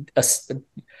like a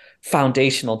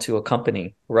foundational to a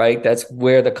company, right? That's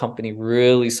where the company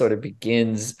really sort of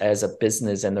begins as a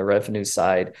business and the revenue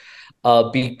side,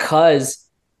 because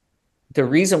the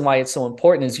reason why it's so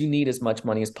important is you need as much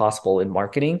money as possible in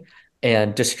marketing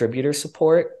and distributor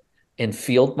support and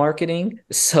field marketing.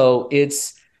 So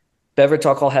it's beverage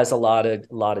alcohol has a lot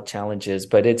of challenges,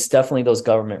 but it's definitely those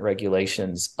government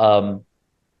regulations.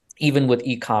 Even with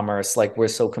e-commerce, like we're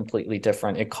so completely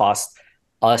different. It costs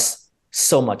us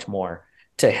so much more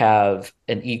to have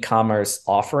an e-commerce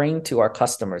offering to our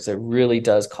customers. It really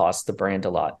does cost the brand a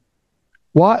lot.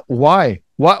 why? Why?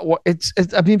 What? It's.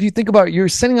 I mean, if you think about it, you're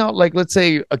sending out like let's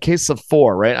say a case of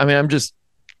four, right? I mean, I'm just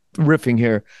riffing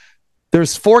here.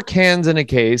 There's four cans in a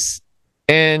case,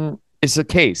 and it's a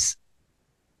case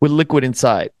with liquid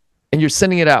inside, and you're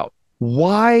sending it out.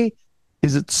 Why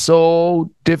is it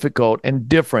so difficult and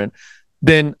different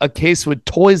than a case with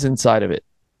toys inside of it?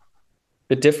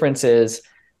 The difference is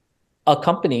a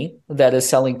company that is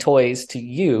selling toys to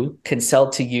you can sell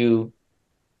to you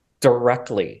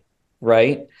directly,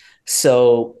 right?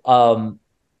 So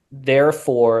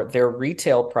therefore their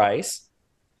retail price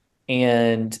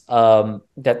and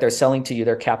that they're selling to you,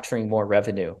 they're capturing more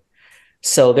revenue.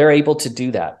 So they're able to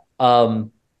do that.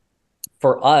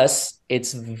 For us,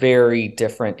 it's very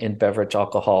different in beverage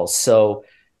alcohol. So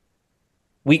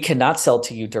we cannot sell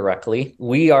to you directly.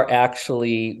 We have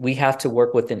to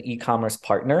work with an e-commerce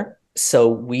partner. So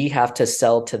we have to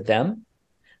sell to them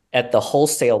at the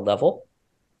wholesale level.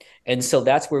 And so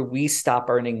that's where we stop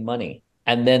earning money.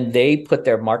 And then they put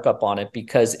their markup on it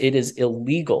because it is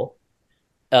illegal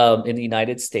in the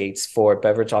United States for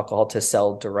beverage alcohol to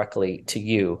sell directly to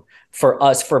you. For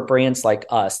us, for brands like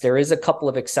us, there is a couple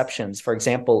of exceptions. For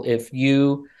example, if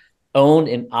you own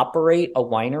and operate a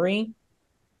winery,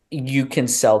 you can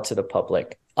sell to the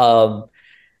public.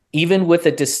 Even with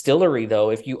a distillery, though,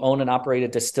 if you own and operate a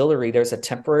distillery, there's a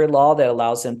temporary law that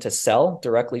allows them to sell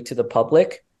directly to the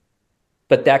public.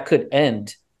 but that could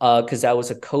end because that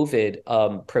was a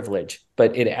COVID privilege,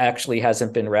 but it actually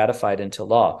hasn't been ratified into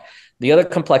law. The other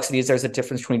complexity is there's a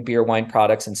difference between beer, wine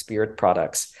products, and spirit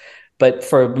products. But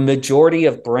for a majority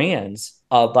of brands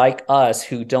like us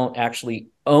who don't actually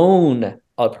own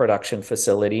a production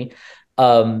facility,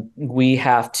 we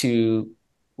have to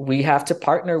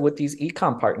partner with these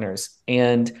e-com partners,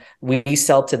 and we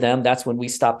sell to them. That's when we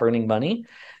stop earning money.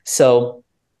 So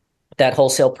that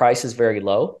wholesale price is very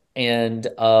low, and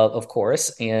of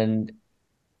course, and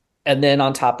then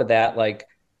on top of that, like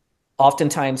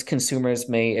oftentimes consumers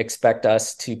may expect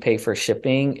us to pay for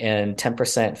shipping and 10%,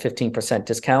 15%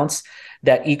 discounts.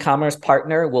 That e-commerce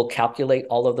partner will calculate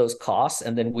all of those costs,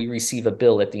 and then we receive a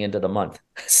bill at the end of the month.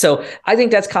 So I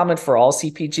think that's common for all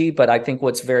CPG, but I think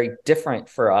what's very different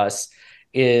for us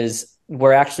is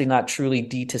we're actually not truly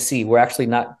D2C. We're actually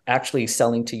not actually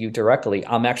selling to you directly.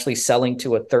 I'm actually selling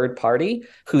to a third party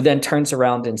who then turns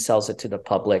around and sells it to the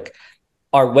public.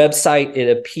 Our website, it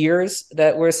appears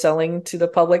that we're selling to the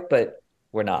public, but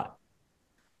we're not.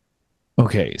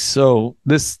 Okay, so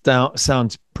this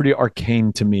sounds pretty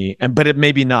arcane to me, and but it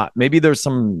maybe not. Maybe there's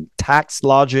some tax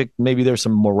logic, maybe there's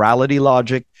some morality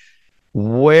logic.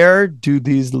 Where do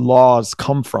these laws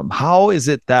come from? How is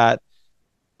it that,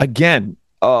 again,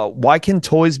 why can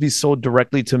toys be sold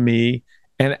directly to me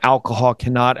and alcohol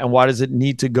cannot? And why does it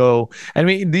need to go? I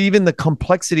mean, even the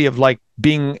complexity of like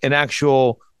being an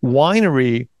actual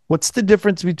winery. What's the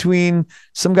difference between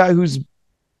some guy who's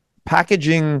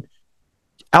packaging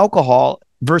alcohol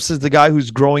versus the guy who's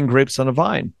growing grapes on a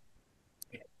vine?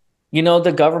 You know,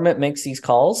 the government makes these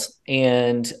calls,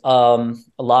 and a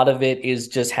lot of it is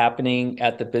just happening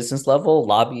at the business level.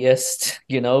 Lobbyists,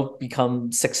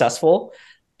 become successful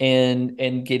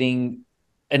and getting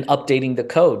and updating the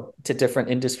code to different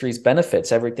industries'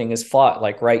 benefits. Everything is fought.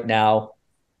 Like right now,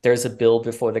 there's a bill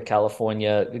before the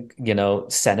California,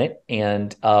 Senate,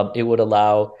 and it would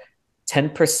allow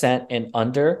 10% and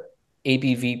under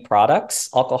ABV products,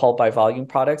 alcohol by volume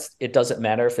products. It doesn't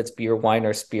matter if it's beer, wine,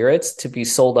 or spirits, to be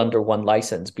sold under one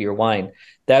license, beer, wine.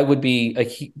 That would be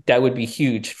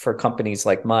huge for companies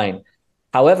like mine.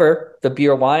 However, the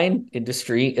beer wine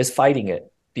industry is fighting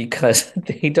it because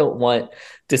they don't want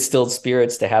distilled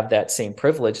spirits to have that same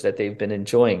privilege that they've been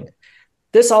enjoying.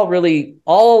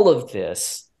 All of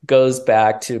this goes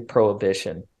back to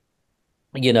prohibition.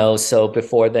 So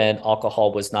before then,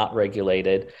 alcohol was not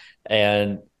regulated,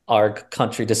 and our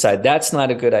country decided that's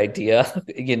not a good idea.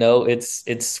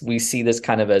 We see this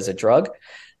kind of as a drug,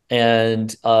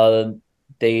 and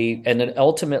then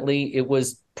ultimately it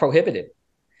was prohibited.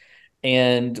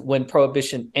 And when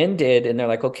prohibition ended, and they're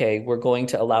like, okay, we're going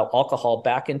to allow alcohol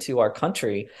back into our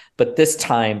country, but this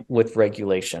time with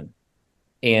regulation.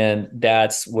 And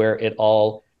that's where it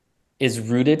all is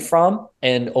rooted from.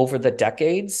 And over the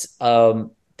decades,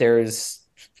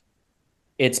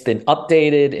 it's been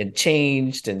updated and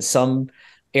changed, and some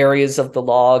areas of the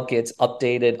law gets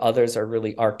updated. Others are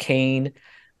really arcane.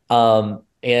 And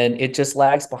it just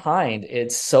lags behind.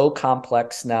 It's so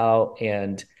complex now.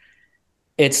 And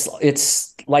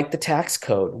it's like the tax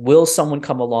code. Will someone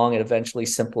come along and eventually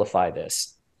simplify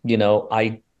this?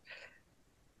 I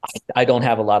don't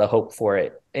have a lot of hope for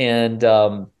it. And,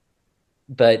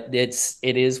 but it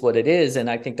is what it is. And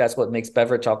I think that's what makes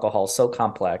beverage alcohol so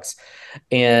complex.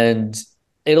 And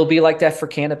it'll be like that for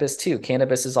cannabis too.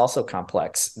 Cannabis is also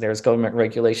complex. There's government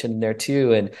regulation in there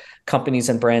too. And companies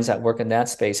and brands that work in that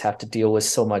space have to deal with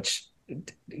so much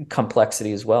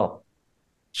complexity as well.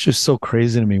 It's just so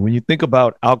crazy to me. When you think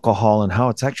about alcohol and how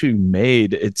it's actually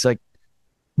made, it's like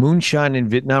moonshine in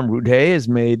Vietnam, Rudé is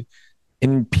made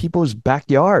in people's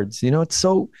backyards.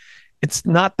 It's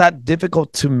not that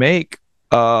difficult to make.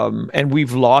 And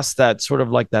we've lost that sort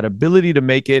of like that ability to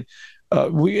make it.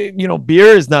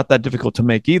 Beer is not that difficult to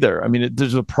make either. I mean,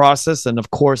 there's a process, and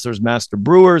of course there's master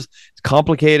brewers. It's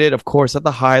complicated, of course, at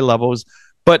the high levels,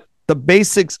 but the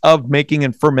basics of making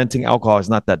and fermenting alcohol is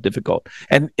not that difficult.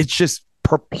 And it's just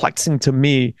perplexing to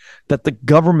me that the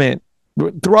government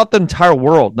throughout the entire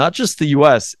world, not just the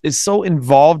US, is so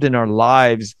involved in our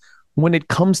lives when it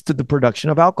comes to the production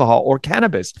of alcohol or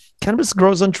cannabis. Cannabis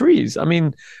grows on trees. I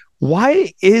mean,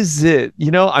 why is it,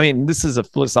 this is a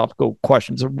philosophical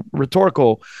question. It's a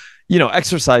rhetorical,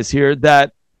 exercise here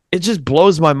that it just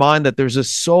blows my mind that there's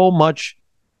just so much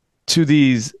to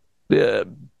these,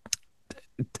 there's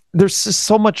just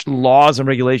so much laws and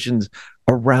regulations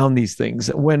around these things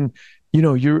when,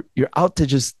 you're out to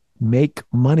just make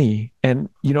money, and,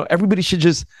 everybody should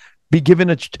just be given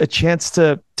a chance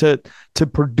to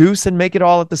produce and make it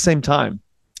all at the same time.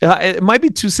 It might be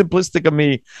too simplistic of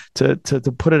me to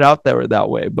put it out there that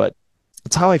way, but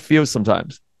it's how I feel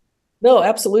sometimes. No,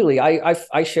 absolutely.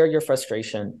 I share your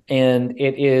frustration, and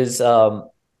it is,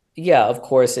 yeah, of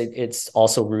course, it's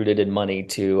also rooted in money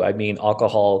too. I mean,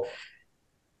 alcohol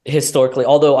historically,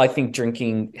 although I think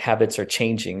drinking habits are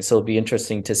changing, so it'll be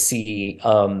interesting to see,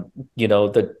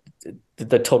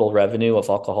 the total revenue of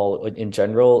alcohol in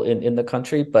general in the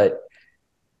country. But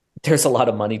there's a lot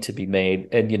of money to be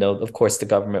made, and of course, the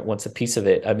government wants a piece of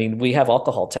it. I mean, we have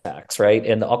alcohol tax, right?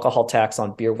 And the alcohol tax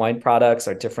on beer wine products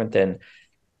are different than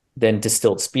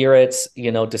distilled spirits.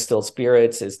 Distilled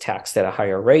spirits is taxed at a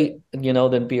higher rate,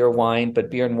 than beer wine, but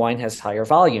beer and wine has higher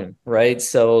volume, right?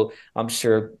 So I'm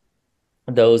sure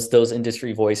those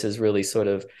industry voices really sort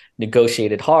of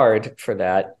negotiated hard for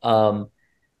that.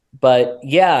 But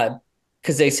yeah,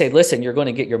 because they say, listen, you're going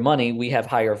to get your money. We have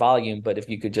higher volume, but if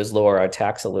you could just lower our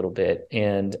tax a little bit,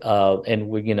 and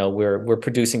we're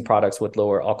producing products with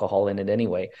lower alcohol in it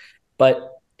anyway.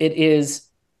 But it is,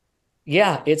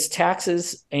 yeah, it's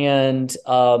taxes, and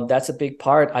that's a big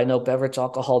part. I know beverage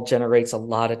alcohol generates a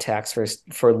lot of tax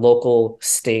for local,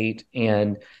 state,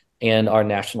 and our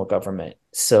national government.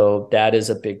 So that is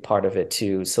a big part of it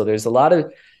too. So there's a lot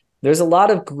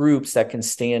of groups that can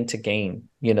stand to gain,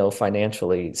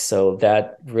 financially. So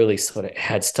that really sort of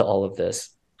adds to all of this.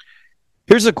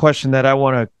 Here's a question that I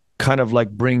want to kind of like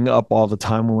bring up all the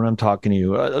time when I'm talking to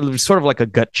you, sort of like a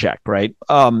gut check, right?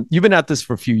 You've been at this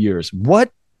for a few years.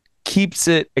 What keeps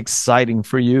it exciting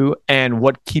for you, and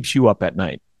what keeps you up at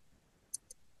night?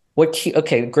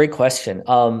 Okay, great question.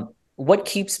 What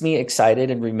keeps me excited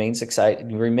and remains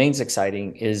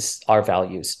exciting is our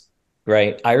values,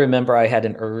 right? I remember I had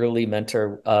an early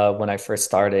mentor when I first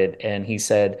started, and he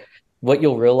said, "What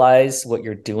you'll realize, what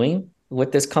you're doing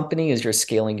with this company is you're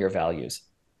scaling your values."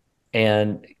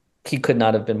 And he could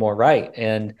not have been more right.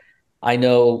 And I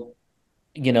know,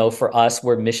 for us,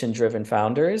 we're mission driven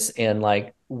founders, and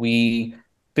like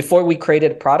before we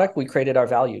created a product, we created our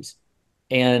values.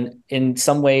 And in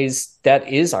some ways, that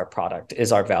is our product,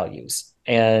 is our values.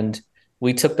 And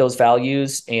we took those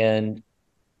values and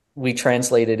we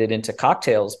translated it into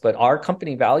cocktails, but our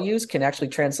company values can actually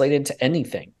translate into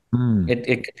anything. Hmm.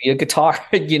 It could be a guitar,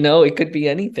 it could be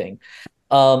anything.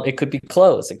 It could be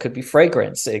clothes, it could be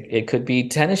fragrance, it could be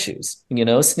tennis shoes,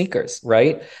 sneakers,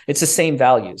 right? It's the same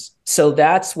values. So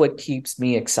that's what keeps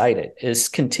me excited, is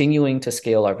continuing to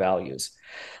scale our values.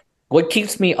 What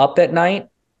keeps me up at night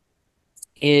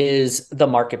is the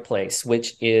marketplace,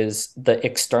 which is the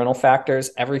external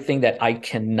factors, everything that I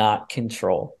cannot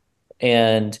control.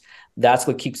 And that's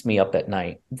what keeps me up at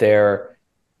night.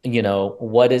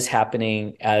 What is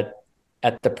happening at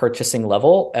the purchasing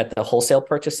level, at the wholesale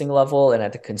purchasing level, and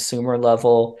at the consumer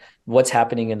level, what's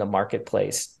happening in the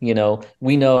marketplace.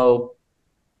 We know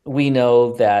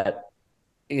that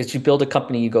as you build a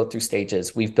company, you go through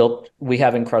stages. We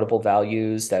have incredible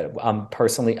values that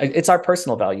it's our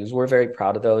personal values. We're very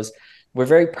proud of those. We're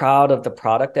very proud of the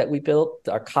product that we built,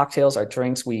 our cocktails, our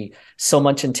drinks. So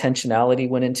much intentionality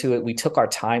went into it. We took our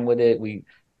time with it. We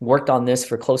worked on this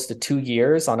for close to 2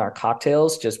 years on our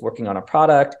cocktails, just working on a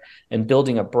product and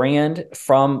building a brand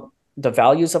from the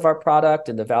values of our product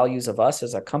and the values of us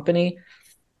as a company.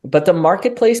 But the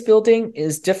marketplace building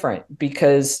is different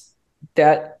because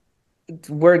that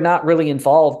we're not really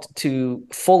involved to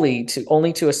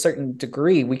only to a certain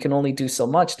degree. We can only do so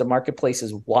much. The marketplace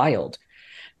is wild,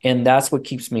 and that's what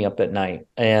keeps me up at night.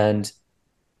 And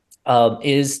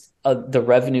is the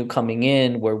revenue coming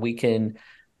in where we can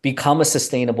become a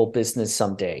sustainable business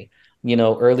someday?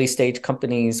 Early stage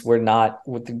companies,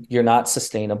 you're not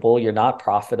sustainable, you're not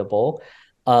profitable,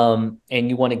 and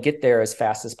you want to get there as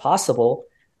fast as possible.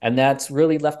 And that's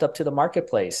really left up to the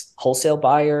marketplace, wholesale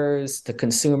buyers, the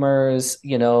consumers,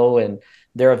 and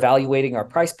they're evaluating our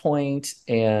price point.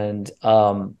 And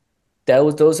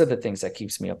those are the things that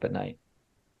keeps me up at night.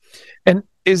 And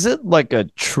is it like a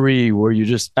tree where you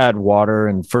just add water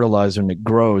and fertilizer and it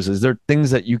grows? Is there things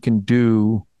that you can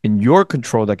do in your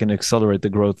control that can accelerate the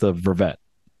growth of Vervet?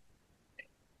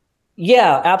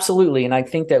 Yeah, absolutely. And I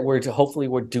think that hopefully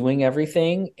we're doing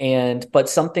everything, but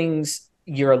some things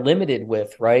you're limited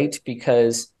with, right?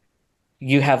 Because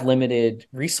you have limited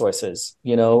resources,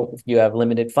 you have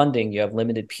limited funding, you have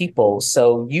limited people.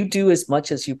 So you do as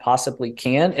much as you possibly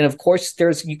can. And of course,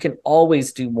 you can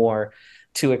always do more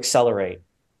to accelerate.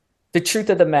 The truth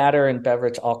of the matter in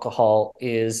beverage alcohol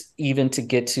is, even to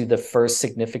get to the first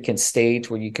significant stage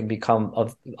where you can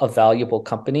become a valuable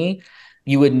company,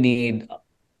 you would need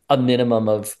a minimum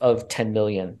of 10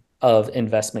 million of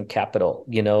investment capital,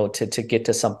 to get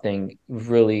to something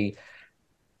really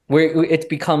where it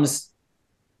becomes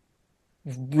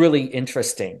really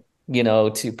interesting.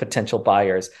 to potential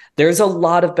buyers. There's a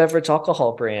lot of beverage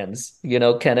alcohol brands,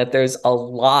 Kenneth, there's a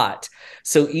lot.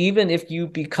 So even if you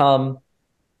become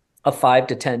a $5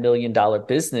 to $10 million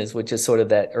business, which is sort of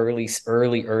that early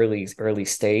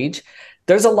stage,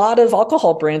 there's a lot of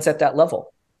alcohol brands at that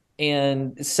level.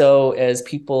 And so as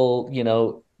people,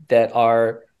 that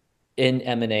are in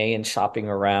M&A and shopping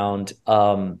around,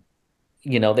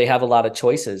 they have a lot of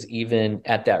choices, even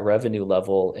at that revenue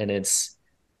level. And it's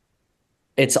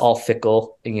all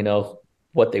fickle,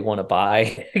 what they want to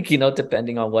buy,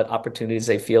 depending on what opportunities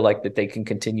they feel like that they can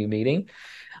continue meeting.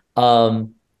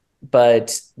 Um,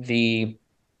 but the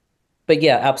but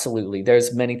yeah, absolutely.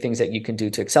 There's many things that you can do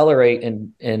to accelerate,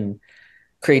 and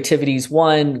creativity's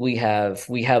one. We have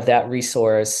that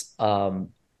resource.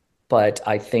 But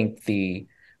I think the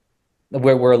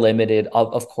where we're limited,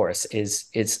 of course, is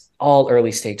it's all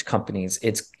early stage companies.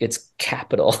 It's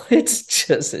capital. It's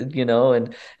just,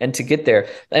 and to get there.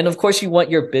 And of course, you want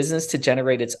your business to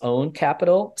generate its own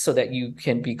capital so that you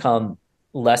can become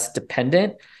less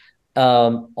dependent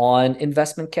on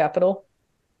investment capital.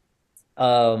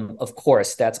 Of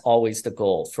course, that's always the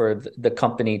goal for the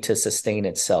company to sustain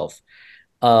itself.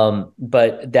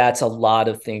 But that's a lot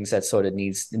of things that sort of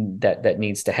needs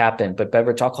to happen. But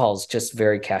beverage alcohol is just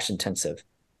very cash intensive.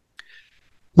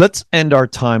 Let's end our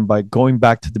time by going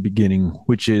back to the beginning,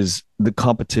 which is the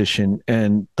competition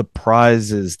and the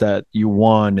prizes that you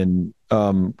won. And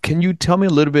can you tell me a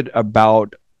little bit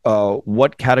about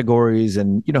what categories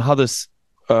and how this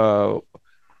uh,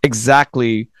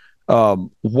 exactly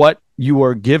what you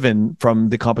were given from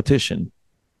the competition,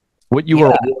 what you were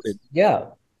Yeah, awarded? yeah,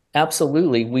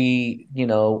 absolutely. We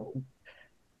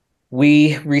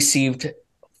received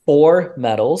 4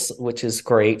 medals, which is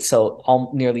great. So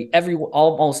all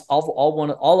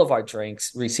of our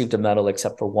drinks received a medal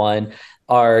except for one.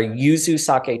 Our yuzu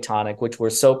sake tonic, which we're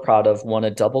so proud of, won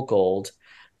a double gold.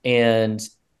 And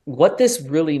what this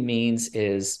really means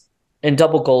is, and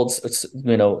double golds,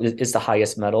 is the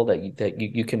highest medal that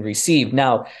you can receive.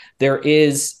 Now, there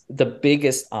is the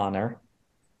biggest honor,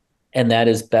 and that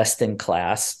is best in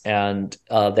class, and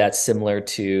that's similar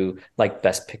to like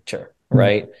best picture,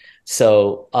 right?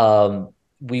 So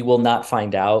we will not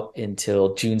find out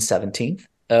until June 17th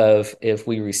of if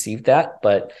we received that,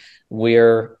 but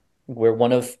we're we're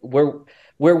one of we're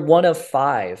we're one of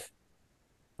 5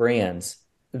 brands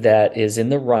that is in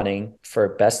the running for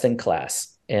best in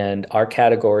class, and our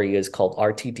category is called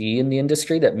RTD in the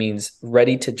industry. That means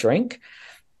ready to drink.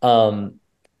 um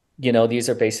these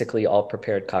are basically all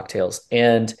prepared cocktails.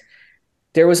 And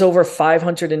there was over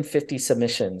 550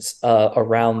 submissions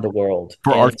around the world.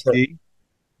 For And RTD?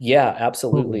 yeah, Oh,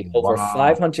 absolutely. Over wow.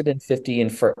 550.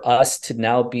 And for us to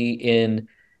now be in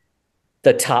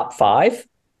the top 5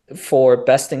 for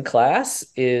best in class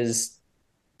is,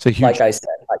 It's a like huge. I said,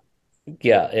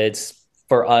 yeah, it's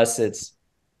for us,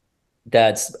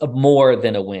 that's more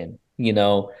than a win,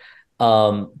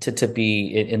 to be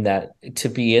in that,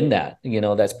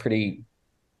 that's pretty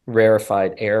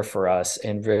rarefied air for us.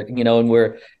 And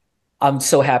I'm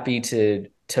so happy to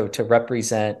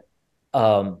represent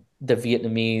the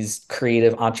Vietnamese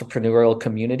creative entrepreneurial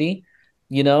community,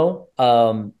 you know,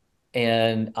 um,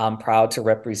 and I'm proud to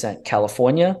represent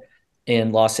California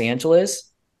and Los Angeles,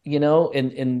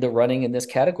 in the running in this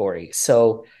category.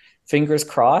 So fingers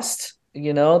crossed,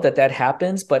 that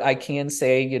happens. But I can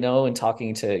say, in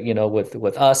talking to,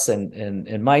 with us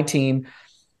and my team,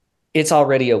 it's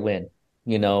already a win,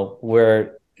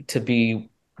 where to be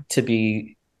to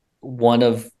be one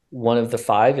of the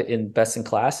 5 in best in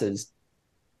classes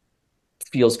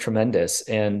feels tremendous,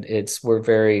 and we're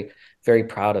very, very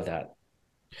proud of that.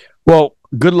 Well,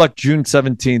 good luck June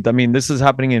 17th. I mean, this is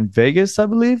happening in Vegas, I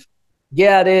believe.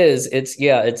 Yeah, it is.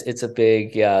 It's a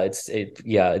big,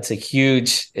 it's a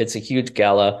huge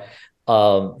gala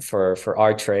for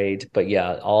our trade. But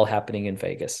yeah, all happening in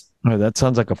Vegas. Oh, that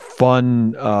sounds like a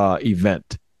fun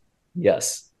event.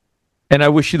 Yes. And I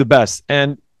wish you the best.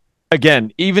 And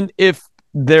again, even if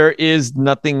there is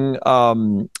nothing,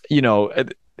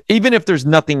 even if there's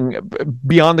nothing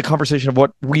beyond the conversation of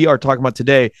what we are talking about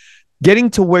today, getting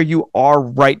to where you are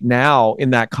right now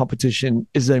in that competition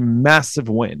is a massive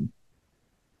win.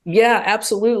 Yeah,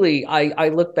 absolutely. I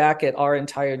look back at our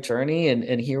entire journey,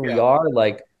 and here we are.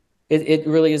 Like, it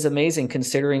really is amazing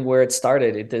considering where it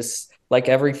started. Like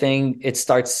everything, it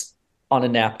starts on a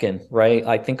napkin, right?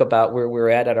 I think about where we're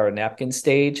at our napkin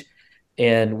stage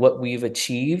and what we've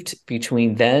achieved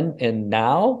between then and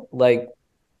now. Like,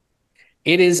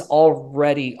 it is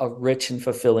already a rich and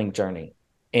fulfilling journey.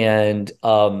 And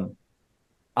I'm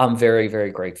very,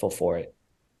 very grateful for it.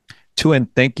 Tuan,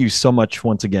 thank you so much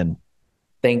once again.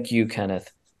 Thank you,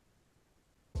 Kenneth.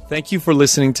 Thank you for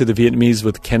listening to The Vietnamese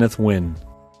with Kenneth Nguyen.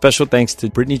 Special thanks to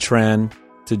Brittany Tran,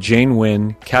 to Jane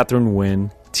Nguyen, Catherine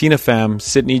Nguyen, Tina Pham,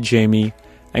 Sydney Jamie,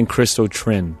 and Christo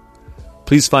Trin.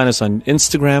 Please find us on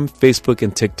Instagram, Facebook,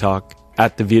 and TikTok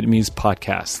at The Vietnamese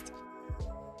Podcast.